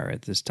radar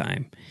at this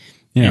time.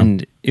 Yeah.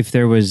 And if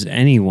there was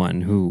anyone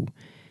who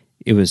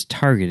it was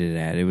targeted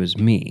at, it was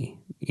me,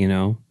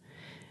 Yeah.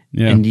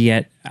 And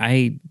yet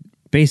I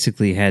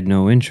basically had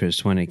no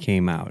interest when it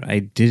came out. I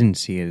didn't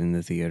see it in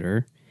the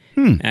theater.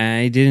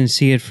 I didn't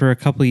see it for a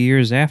couple of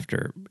years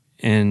after.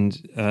 And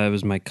it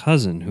was my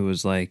cousin who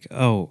was like,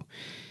 oh,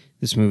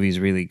 this movie's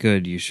really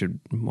good. You should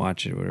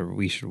watch it, whatever.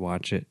 We should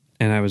watch it.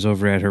 And I was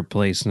over at her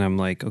place, and I'm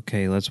like,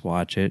 okay, let's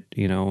watch it,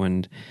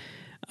 and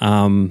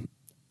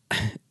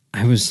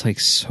I was like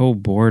so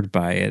bored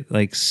by it.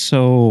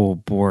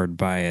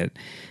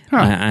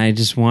 Huh. I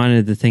just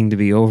wanted the thing to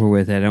be over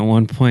with. And at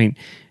one point,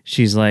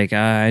 she's like,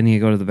 I need to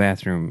go to the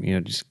bathroom.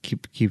 Just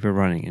keep it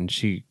running. And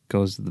she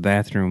goes to the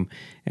bathroom.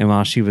 And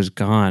while she was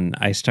gone,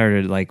 I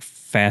started like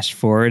fast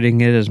forwarding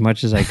it as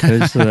much as I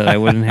could so that I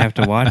wouldn't have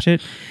to watch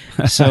it.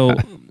 So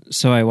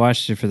I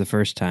watched it for the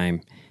first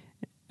time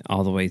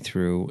all the way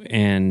through.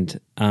 And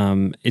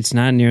it's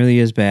not nearly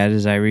as bad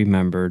as I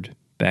remembered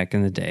back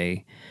in the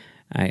day.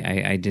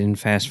 I didn't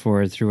fast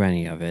forward through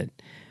any of it,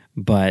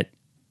 but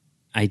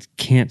I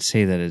can't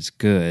say that it's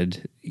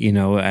good.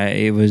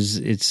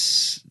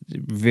 It's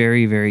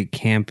very, very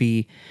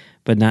campy,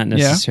 but not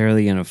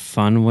necessarily in a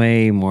fun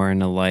way, more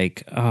in a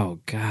like, oh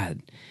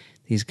God,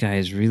 these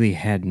guys really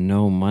had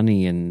no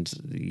money and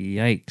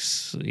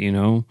yikes,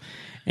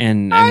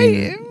 And I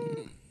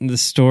mean, the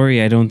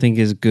story I don't think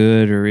is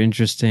good or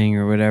interesting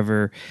or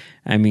whatever.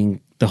 I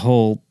mean, the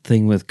whole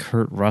thing with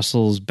Kurt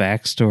Russell's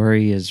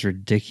backstory is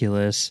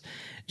ridiculous.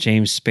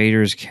 James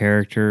Spader's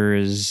character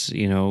is,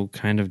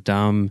 kind of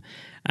dumb.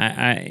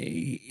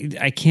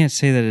 I can't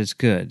say that it's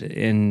good.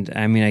 And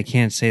I mean, I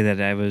can't say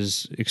that I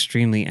was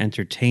extremely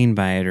entertained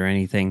by it or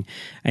anything.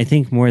 I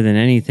think more than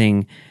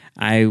anything,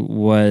 I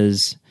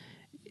was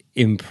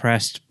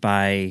impressed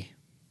by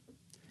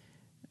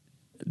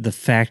the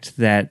fact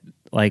that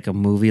like a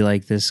movie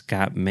like this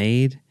got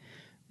made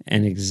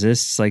and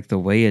exists like the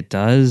way it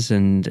does,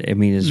 and I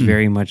mean is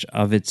very much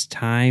of its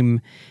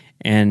time,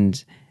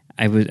 and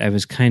I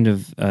was kind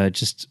of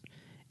just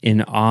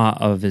in awe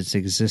of its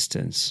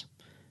existence,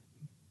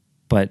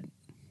 but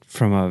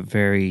from a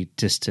very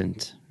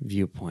distant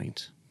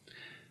viewpoint.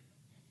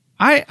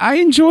 I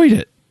enjoyed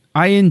it.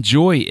 I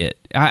enjoy it.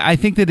 I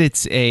think that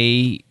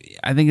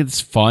I think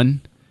it's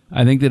fun.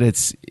 I think that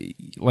it's,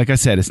 like I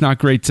said, it's not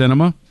great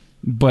cinema,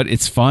 but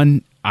it's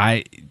fun.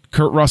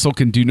 Kurt Russell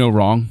can do no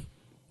wrong.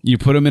 You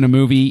put him in a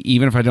movie,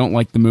 even if I don't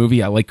like the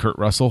movie, I like Kurt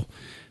Russell.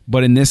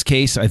 But in this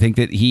case, I think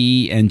that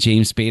he and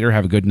James Spader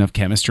have a good enough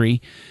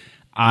chemistry.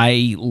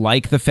 I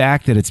like the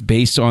fact that it's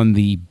based on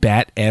the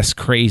bat-esque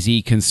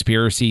crazy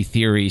conspiracy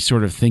theory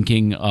sort of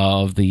thinking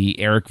of the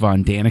Eric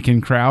Von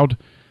Daniken crowd,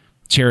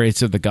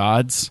 Chariots of the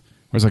Gods.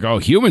 Where it's like, oh,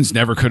 humans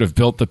never could have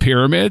built the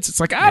pyramids. It's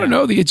like, I don't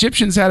know, the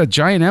Egyptians had a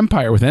giant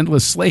empire with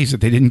endless slaves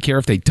that they didn't care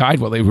if they died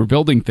while they were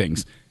building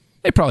things.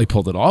 They probably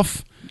pulled it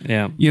off.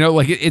 Yeah. You know,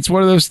 like it's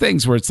one of those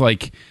things where it's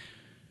like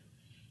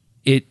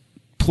it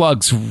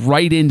plugs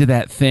right into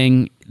that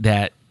thing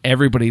that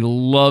everybody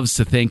loves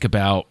to think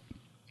about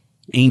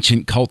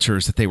ancient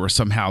cultures, that they were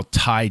somehow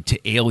tied to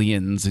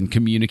aliens and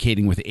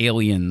communicating with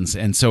aliens.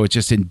 And so it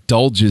just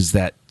indulges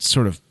that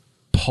sort of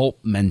pulp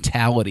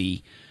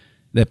mentality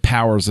that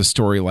powers a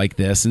story like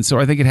this. And so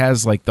I think it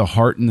has like the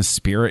heart and the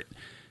spirit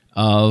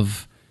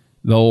of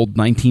the old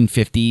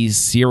 1950s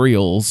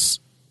serials,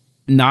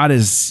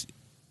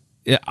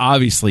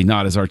 obviously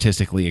not as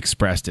artistically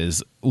expressed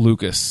as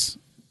Lucas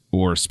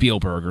or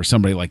Spielberg or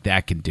somebody like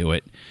that can do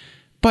it.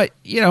 But,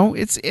 you know,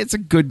 it's a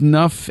good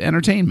enough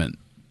entertainment.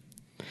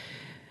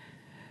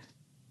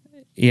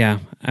 Yeah,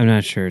 I'm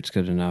not sure it's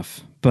good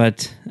enough,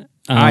 but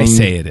I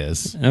say it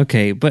is.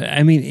 Okay, but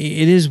I mean,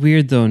 it is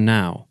weird though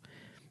now,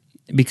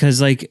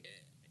 because like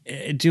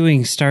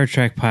doing Star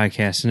Trek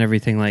podcasts and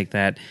everything like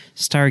that,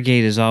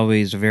 Stargate is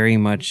always very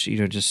much, you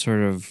know, just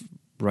sort of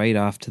right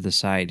off to the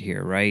side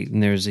here, right?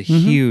 And there's a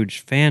huge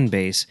fan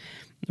base,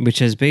 which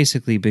has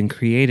basically been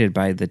created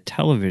by the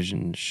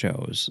television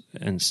shows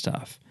and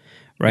stuff,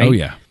 right? Oh,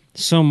 yeah.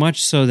 So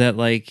much so that,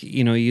 like,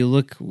 you know, you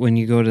look when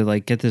you go to,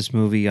 like, get this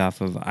movie off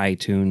of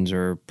iTunes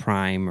or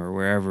Prime or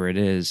wherever it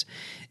is,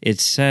 it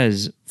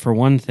says, for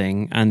one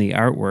thing, on the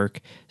artwork,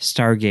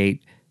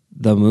 Stargate,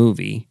 the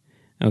movie.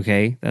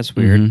 Okay, that's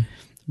weird.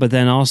 But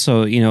then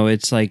also, you know,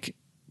 it's, like,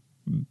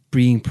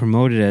 being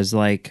promoted as,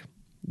 like,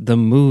 the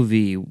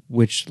movie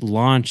which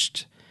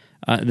launched...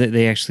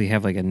 they actually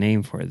have, like, a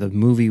name for it. The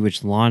movie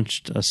which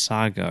launched a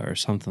saga or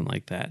something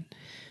like that.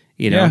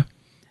 You know? Yeah.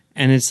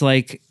 And it's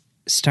like...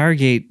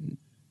 Stargate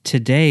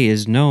today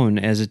is known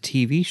as a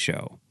TV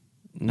show,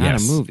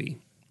 not a movie.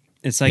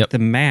 It's like the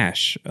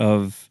MASH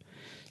of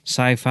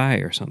sci-fi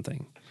or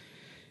something.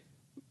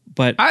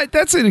 But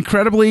that's an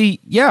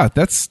incredibly,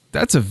 that's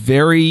a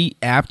very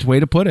apt way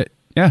to put it.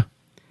 Yeah.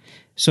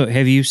 So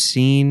have you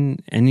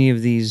seen any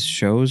of these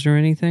shows or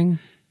anything?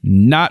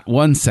 Not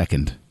 1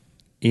 second.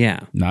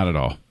 Yeah. Not at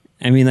all.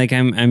 I mean, like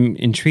I'm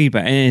intrigued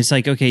by, and it's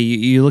like, okay,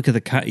 you look at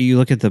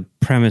the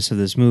premise of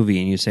this movie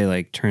and you say,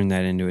 like, turn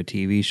that into a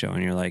TV show,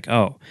 and you're like,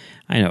 oh,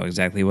 I know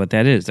exactly what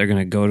that is. They're going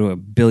to go to a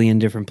billion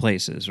different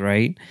places,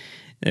 right?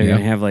 They're going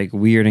to have like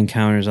weird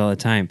encounters all the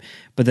time.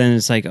 But then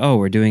it's like, oh,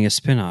 we're doing a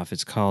spinoff.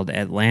 It's called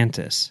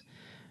Atlantis.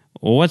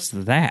 Well, what's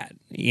that?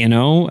 You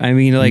know, I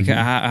mean, like,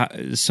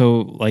 so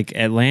like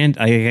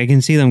I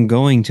can see them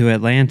going to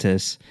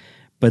Atlantis.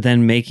 But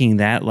then making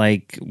that,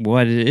 like,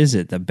 what is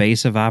it? The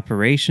base of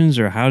operations,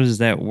 or how does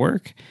that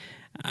work?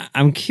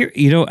 I'm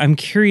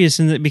curious,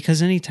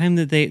 because anytime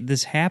that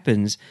this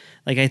happens,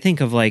 like, I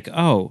think of like,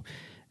 oh,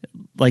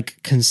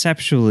 like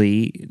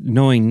conceptually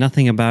knowing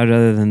nothing about it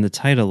other than the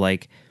title,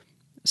 like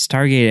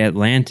Stargate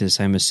Atlantis,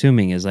 I'm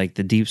assuming is like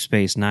the Deep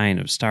Space Nine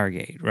of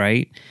Stargate,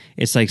 right?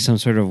 It's like some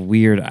sort of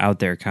weird out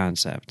there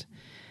concept.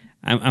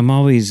 I'm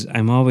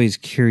always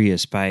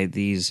curious by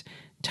these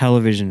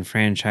television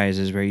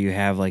franchises where you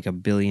have like a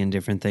billion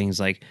different things,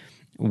 like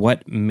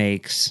what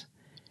makes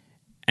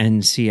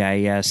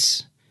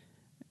NCIS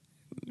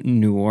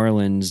New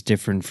Orleans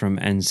different from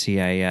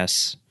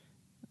NCIS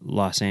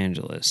Los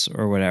Angeles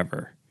or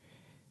whatever.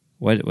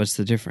 What's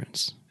the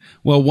difference?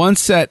 Well,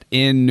 one's set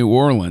in New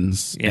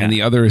Orleans and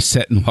the other is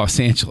set in Los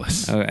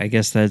Angeles. Oh, I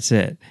guess that's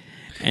it.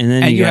 And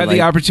then you have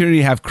the opportunity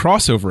to have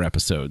crossover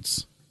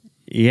episodes.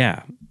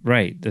 Yeah,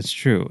 right. That's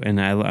true. And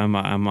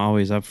I'm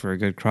always up for a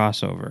good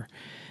crossover.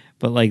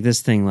 But like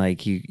this thing,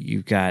 like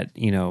you've got,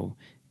 you know,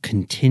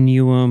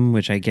 Continuum,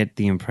 which I get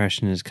the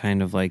impression is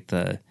kind of like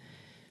the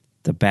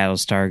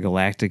Battlestar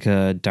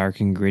Galactica dark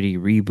and gritty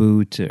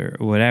reboot or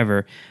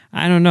whatever.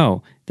 I don't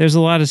know. There's a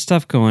lot of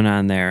stuff going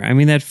on there. I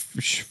mean, that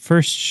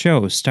first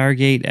show,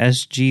 Stargate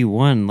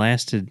SG-1,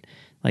 lasted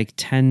like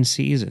 10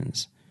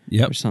 seasons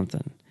or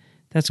something.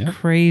 That's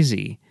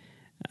crazy.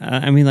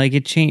 I mean, like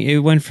it changed. It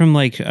went from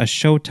like a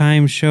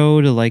Showtime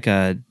show to like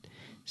a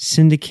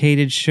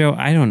syndicated show.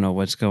 I don't know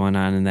what's going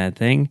on in that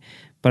thing,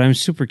 but I'm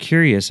super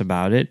curious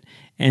about it.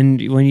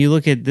 And when you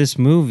look at this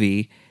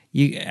movie,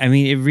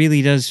 it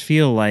really does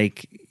feel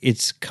like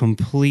it's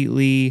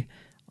completely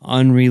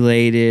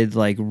unrelated.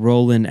 Like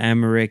Roland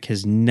Emmerich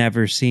has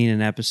never seen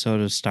an episode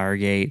of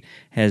Stargate,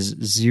 has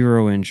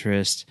zero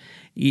interest.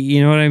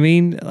 You know what I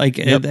mean? Like,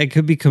 I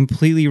could be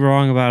completely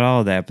wrong about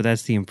all of that, but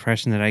that's the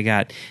impression that I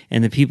got.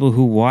 And the people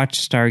who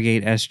watch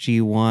Stargate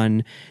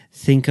SG-1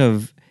 think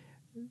of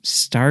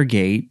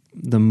Stargate,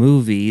 the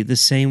movie, the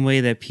same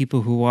way that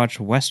people who watch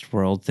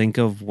Westworld think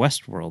of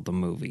Westworld, the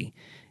movie.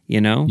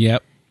 You know?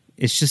 Yep.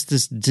 It's just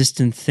this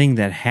distant thing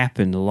that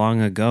happened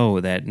long ago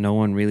that no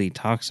one really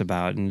talks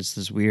about, and it's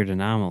this weird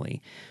anomaly.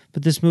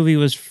 But this movie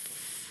was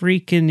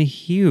freaking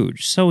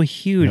huge. So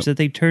huge that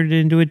they turned it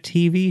into a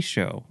TV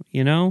show,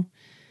 you know?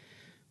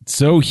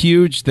 So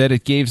huge that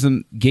it gave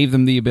them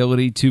the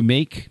ability to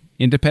make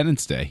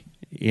Independence Day.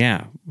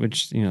 Yeah,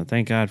 which,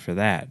 thank God for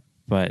that.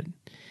 But,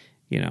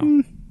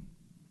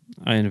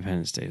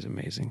 Independence Day is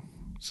amazing.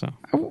 So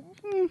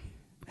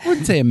I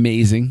wouldn't say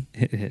amazing.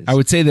 it is. I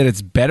would say that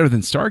it's better than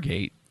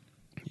Stargate.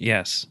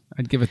 Yes.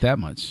 I'd give it that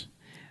much.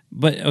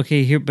 But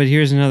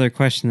here's another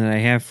question that I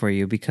have for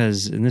you,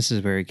 and this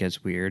is where it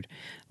gets weird.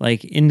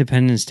 Like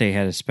Independence Day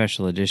had a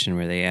special edition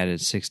where they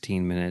added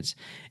 16 minutes,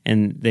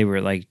 and they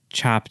were like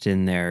chopped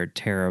in there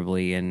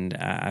terribly. And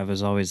I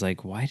was always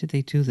like, why did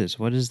they do this?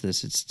 What is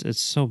this?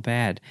 It's so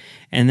bad.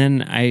 And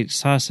then I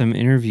saw some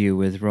interview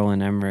with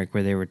Roland Emmerich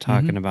where they were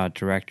talking about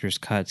director's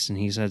cuts, and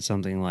he said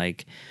something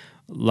like,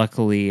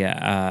 luckily,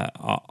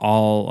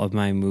 all of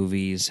my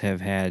movies have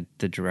had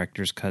the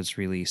director's cuts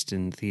released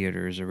in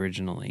theaters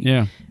originally.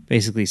 Yeah.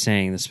 Basically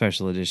saying the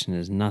special edition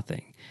is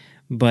nothing.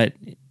 But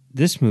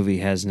this movie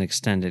has an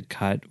extended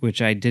cut,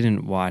 which I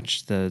didn't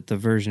watch. The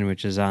version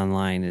which is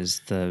online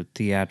is the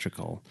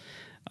theatrical.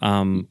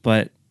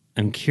 But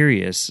I'm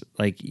curious,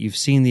 like, you've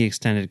seen the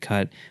extended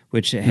cut,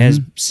 which has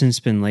since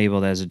been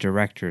labeled as a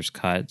director's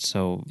cut,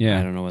 so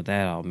I don't know what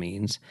that all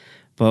means.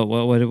 But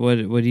what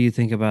do you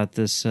think about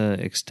this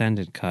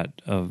extended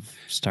cut of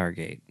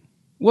Stargate?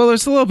 Well,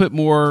 there's a little bit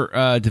more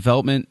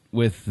development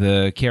with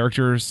the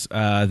characters.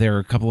 There are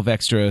a couple of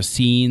extra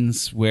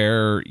scenes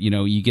where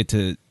you get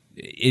to.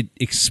 It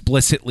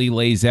explicitly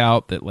lays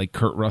out that like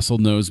Kurt Russell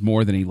knows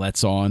more than he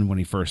lets on when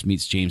he first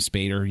meets James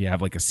Spader. You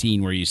have like a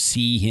scene where you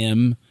see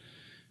him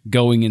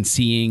going and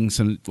seeing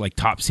some like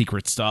top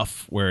secret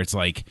stuff where it's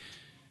like,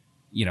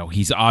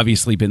 he's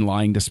obviously been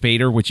lying to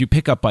Spader, which you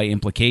pick up by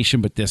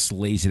implication, but this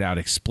lays it out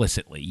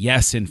explicitly.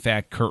 Yes, in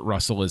fact, Kurt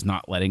Russell is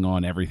not letting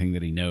on everything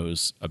that he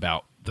knows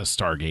about the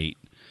Stargate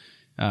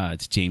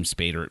to James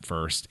Spader at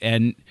first.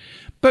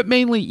 But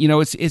mainly,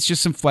 it's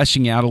just some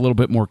fleshing out, a little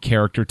bit more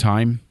character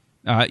time.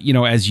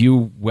 As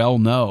you well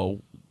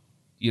know,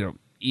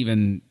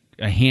 even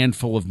a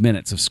handful of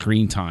minutes of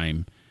screen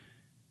time,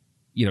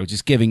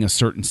 just giving a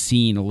certain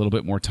scene a little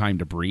bit more time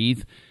to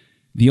breathe.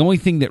 The only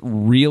thing that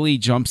really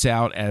jumps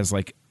out as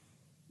like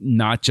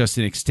not just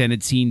an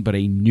extended scene, but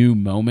a new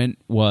moment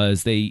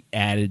was they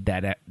added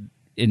that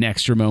an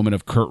extra moment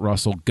of Kurt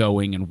Russell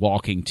going and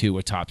walking to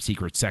a top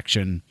secret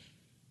section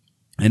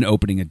and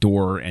opening a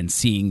door and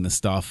seeing the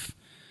stuff,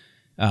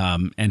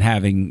 and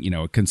having,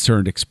 a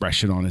concerned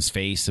expression on his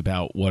face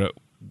about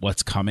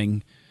what's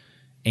coming.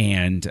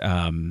 And,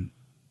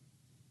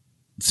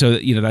 so,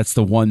 that's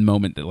the one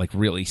moment that like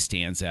really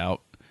stands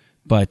out.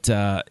 But,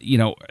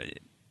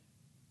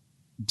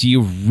 do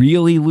you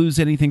really lose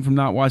anything from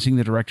not watching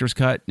the director's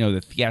cut? No, the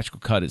theatrical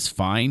cut is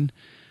fine,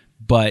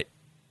 but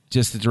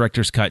just the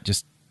director's cut,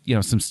 just,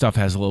 some stuff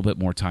has a little bit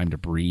more time to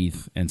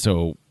breathe. And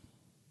so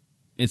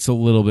it's a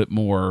little bit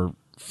more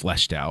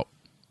fleshed out.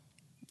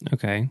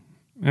 Okay.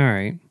 All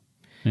right.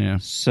 Yeah.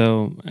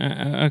 So,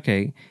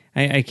 okay.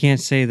 I can't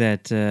say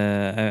that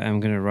I'm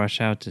going to rush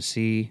out to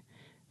see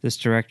this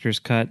director's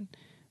cut,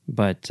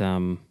 but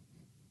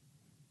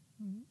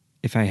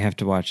if I have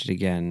to watch it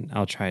again,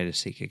 I'll try to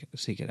seek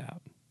it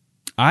out.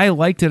 I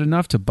liked it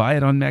enough to buy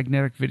it on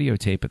magnetic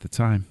videotape at the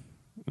time.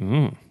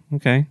 Oh,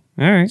 okay.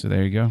 All right. So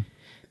there you go.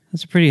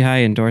 That's a pretty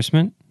high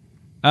endorsement.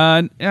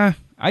 Yeah.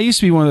 I used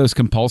to be one of those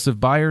compulsive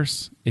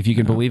buyers, if you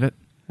can believe it.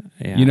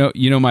 Yeah.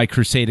 You know my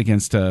crusade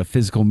against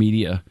physical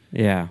media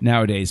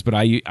nowadays, but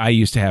I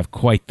used to have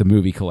quite the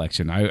movie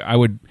collection. I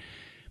would,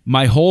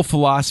 my whole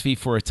philosophy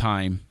for a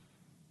time,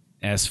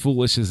 as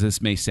foolish as this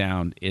may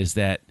sound, is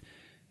that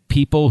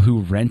people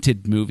who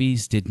rented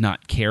movies did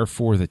not care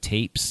for the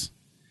tapes.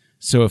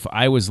 So if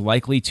I was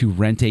likely to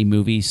rent a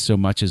movie so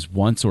much as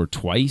once or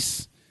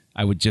twice,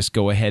 I would just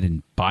go ahead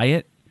and buy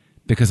it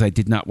because I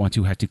did not want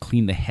to have to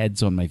clean the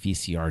heads on my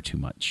VCR too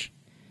much.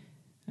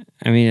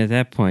 I mean, at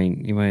that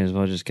point, you might as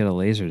well just get a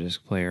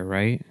Laserdisc player,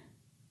 right?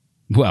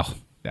 Well,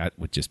 that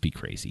would just be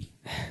crazy.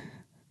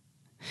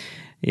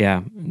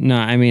 Yeah. No,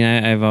 I mean,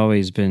 I've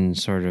always been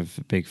sort of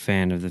a big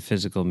fan of the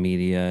physical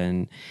media,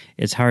 and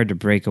it's hard to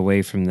break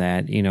away from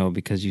that,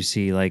 because you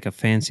see like a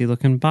fancy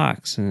looking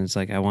box, and it's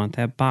like, I want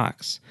that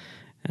box.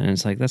 And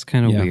it's like, that's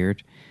kind of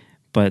weird,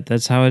 but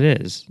that's how it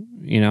is,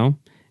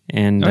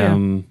 And,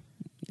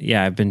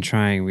 I've been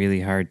trying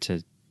really hard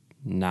to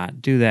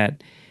not do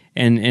that.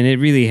 And it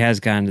really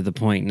has gotten to the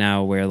point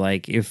now where,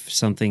 like, if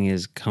something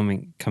is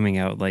coming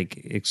out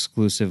like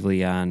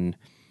exclusively on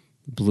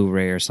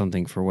Blu-ray or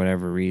something for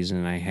whatever reason,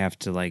 and I have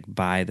to like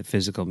buy the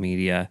physical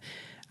media,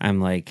 I'm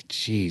like,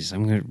 geez,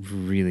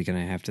 really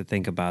gonna have to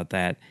think about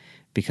that,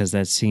 because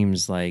that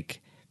seems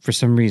like, for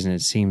some reason,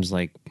 it seems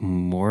like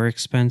more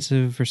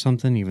expensive or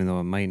something, even though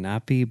it might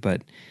not be.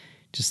 But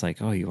just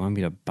like, oh, you want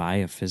me to buy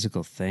a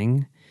physical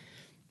thing?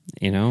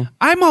 You know,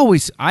 I'm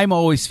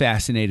always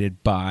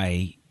fascinated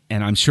by,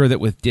 and I'm sure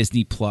that with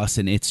Disney Plus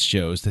and its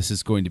shows, this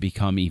is going to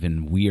become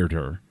even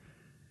weirder.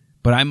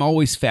 But I'm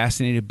always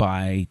fascinated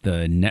by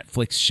the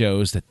Netflix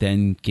shows that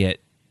then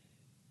get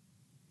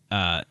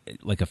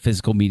like a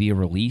physical media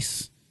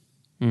release,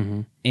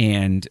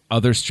 and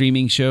other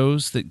streaming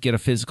shows that get a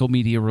physical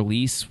media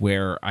release,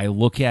 where I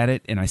look at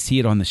it and I see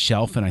it on the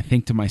shelf and I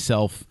think to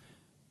myself,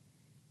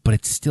 but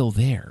it's still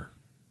there,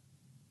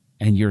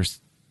 and you're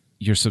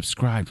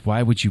subscribed.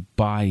 Why would you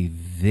buy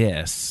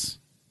this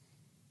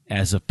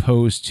as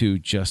opposed to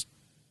just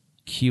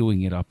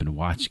queuing it up and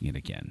watching it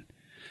again?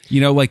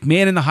 You know, like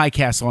Man in the High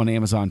Castle on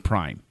Amazon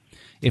Prime.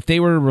 If they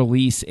were to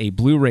release a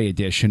Blu-ray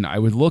edition, I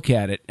would look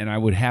at it and I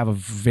would have a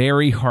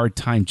very hard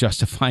time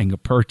justifying a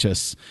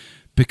purchase,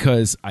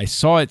 because I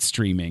saw it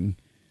streaming.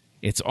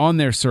 It's on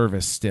their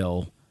service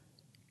still.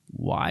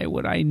 Why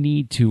would I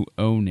need to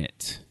own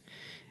it?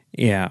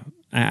 Yeah.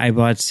 I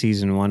bought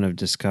season 1 of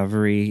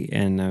Discovery,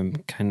 and I'm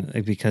kind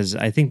of because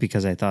I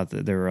thought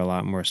that there were a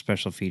lot more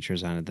special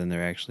features on it than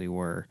there actually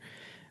were.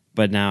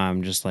 But now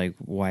I'm just like,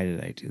 why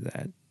did I do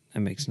that? That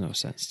makes no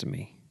sense to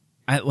me.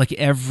 Like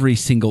every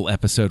single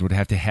episode would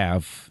have to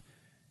have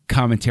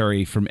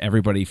commentary from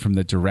everybody, from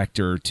the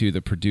director to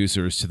the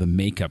producers to the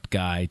makeup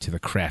guy to the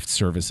craft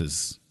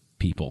services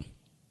people.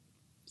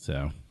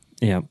 So,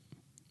 yeah,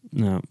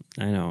 no,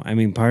 I know. I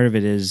mean, part of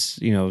it is,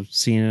 you know,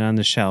 seeing it on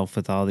the shelf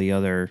with all the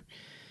other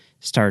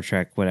Star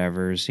Trek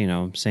whatevers, you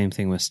know, same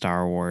thing with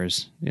Star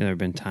Wars. You know, there have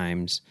been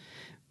times,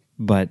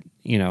 but,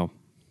 you know,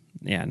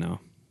 yeah,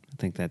 no, I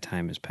think that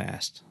time has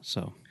passed.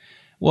 So,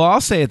 well, I'll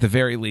say at the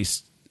very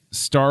least,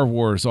 Star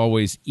Wars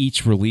always,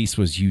 each release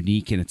was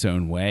unique in its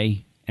own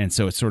way. And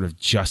so it sort of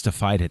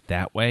justified it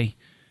that way,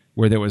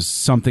 where there was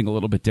something a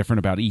little bit different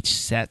about each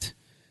set.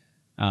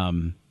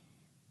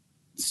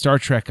 Star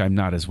Trek, I'm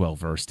not as well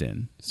versed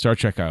in. Star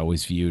Trek, I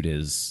always viewed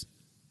as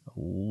a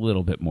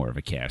little bit more of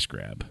a cash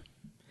grab.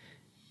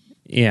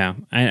 Yeah,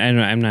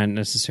 I'm not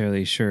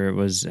necessarily sure it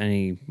was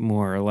any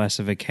more or less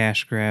of a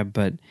cash grab,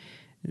 but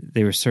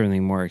they were certainly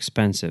more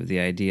expensive.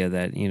 The idea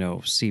that, you know,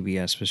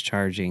 CBS was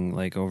charging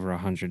like over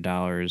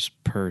 $100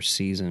 per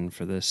season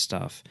for this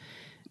stuff.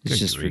 It's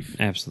just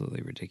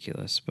absolutely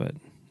ridiculous, but,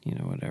 you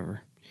know,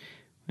 whatever.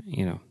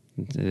 You know,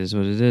 it is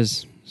what it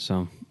is.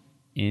 So,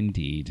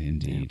 Indeed.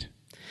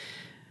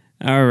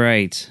 Yeah. All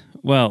right.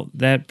 Well,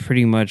 that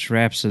pretty much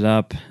wraps it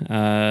up.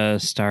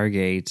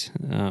 Stargate.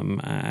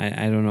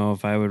 I don't know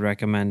if I would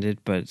recommend it,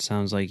 but it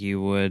sounds like you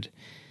would.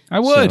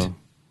 I would. So,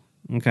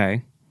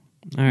 okay.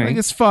 All right. I think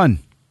it's fun.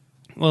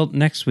 Well,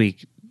 next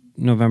week,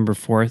 November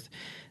 4th,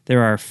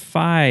 there are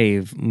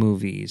 5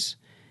 movies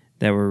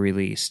that were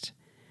released.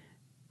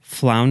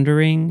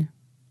 Floundering,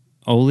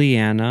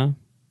 Oleana,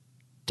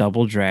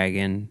 Double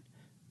Dragon,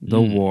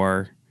 The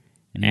War,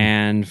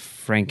 and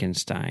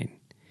Frankenstein.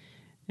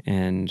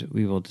 And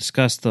we will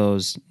discuss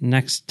those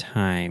next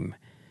time.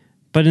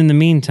 But in the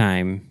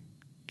meantime,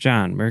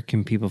 John, where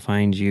can people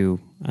find you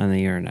on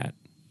the internet?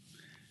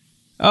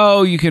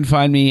 Oh, you can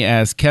find me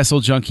as Kessel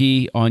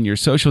Junkie on your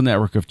social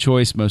network of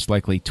choice, most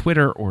likely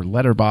Twitter or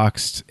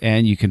Letterboxd.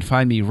 And you can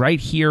find me right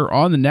here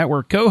on the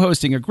network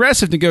co-hosting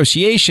Aggressive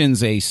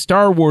Negotiations, a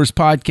Star Wars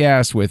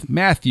podcast with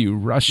Matthew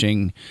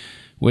Rushing,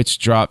 which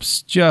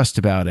drops just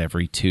about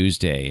every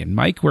Tuesday. And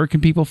Mike, where can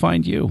people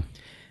find you?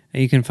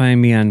 You can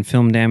find me on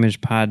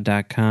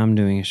filmdamagepod.com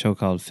doing a show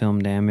called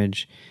Film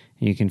Damage.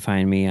 You can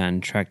find me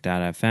on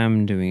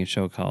Trek.fm doing a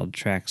show called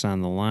Tracks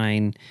on the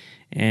Line.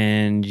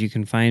 And you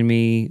can find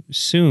me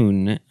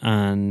soon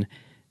on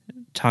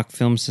Talk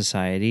Film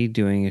Society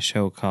doing a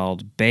show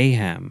called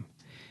Bayhem.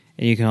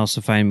 And you can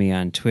also find me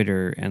on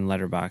Twitter and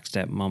Letterboxd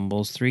at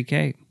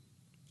Mumbles3K.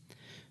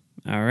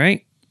 All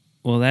right.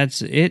 Well,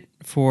 that's it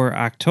for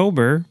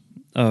October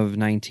of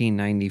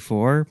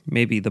 1994.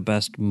 Maybe the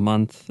best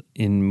month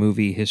in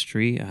movie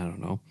history. I don't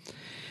know.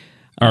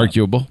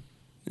 Arguable.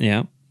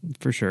 Yeah,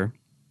 for sure.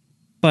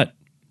 But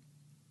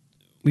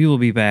we will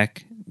be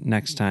back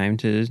next time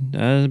to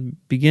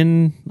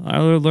begin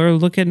our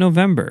look at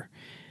November.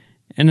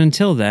 And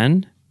until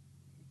then,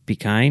 be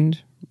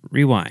kind,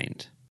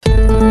 rewind.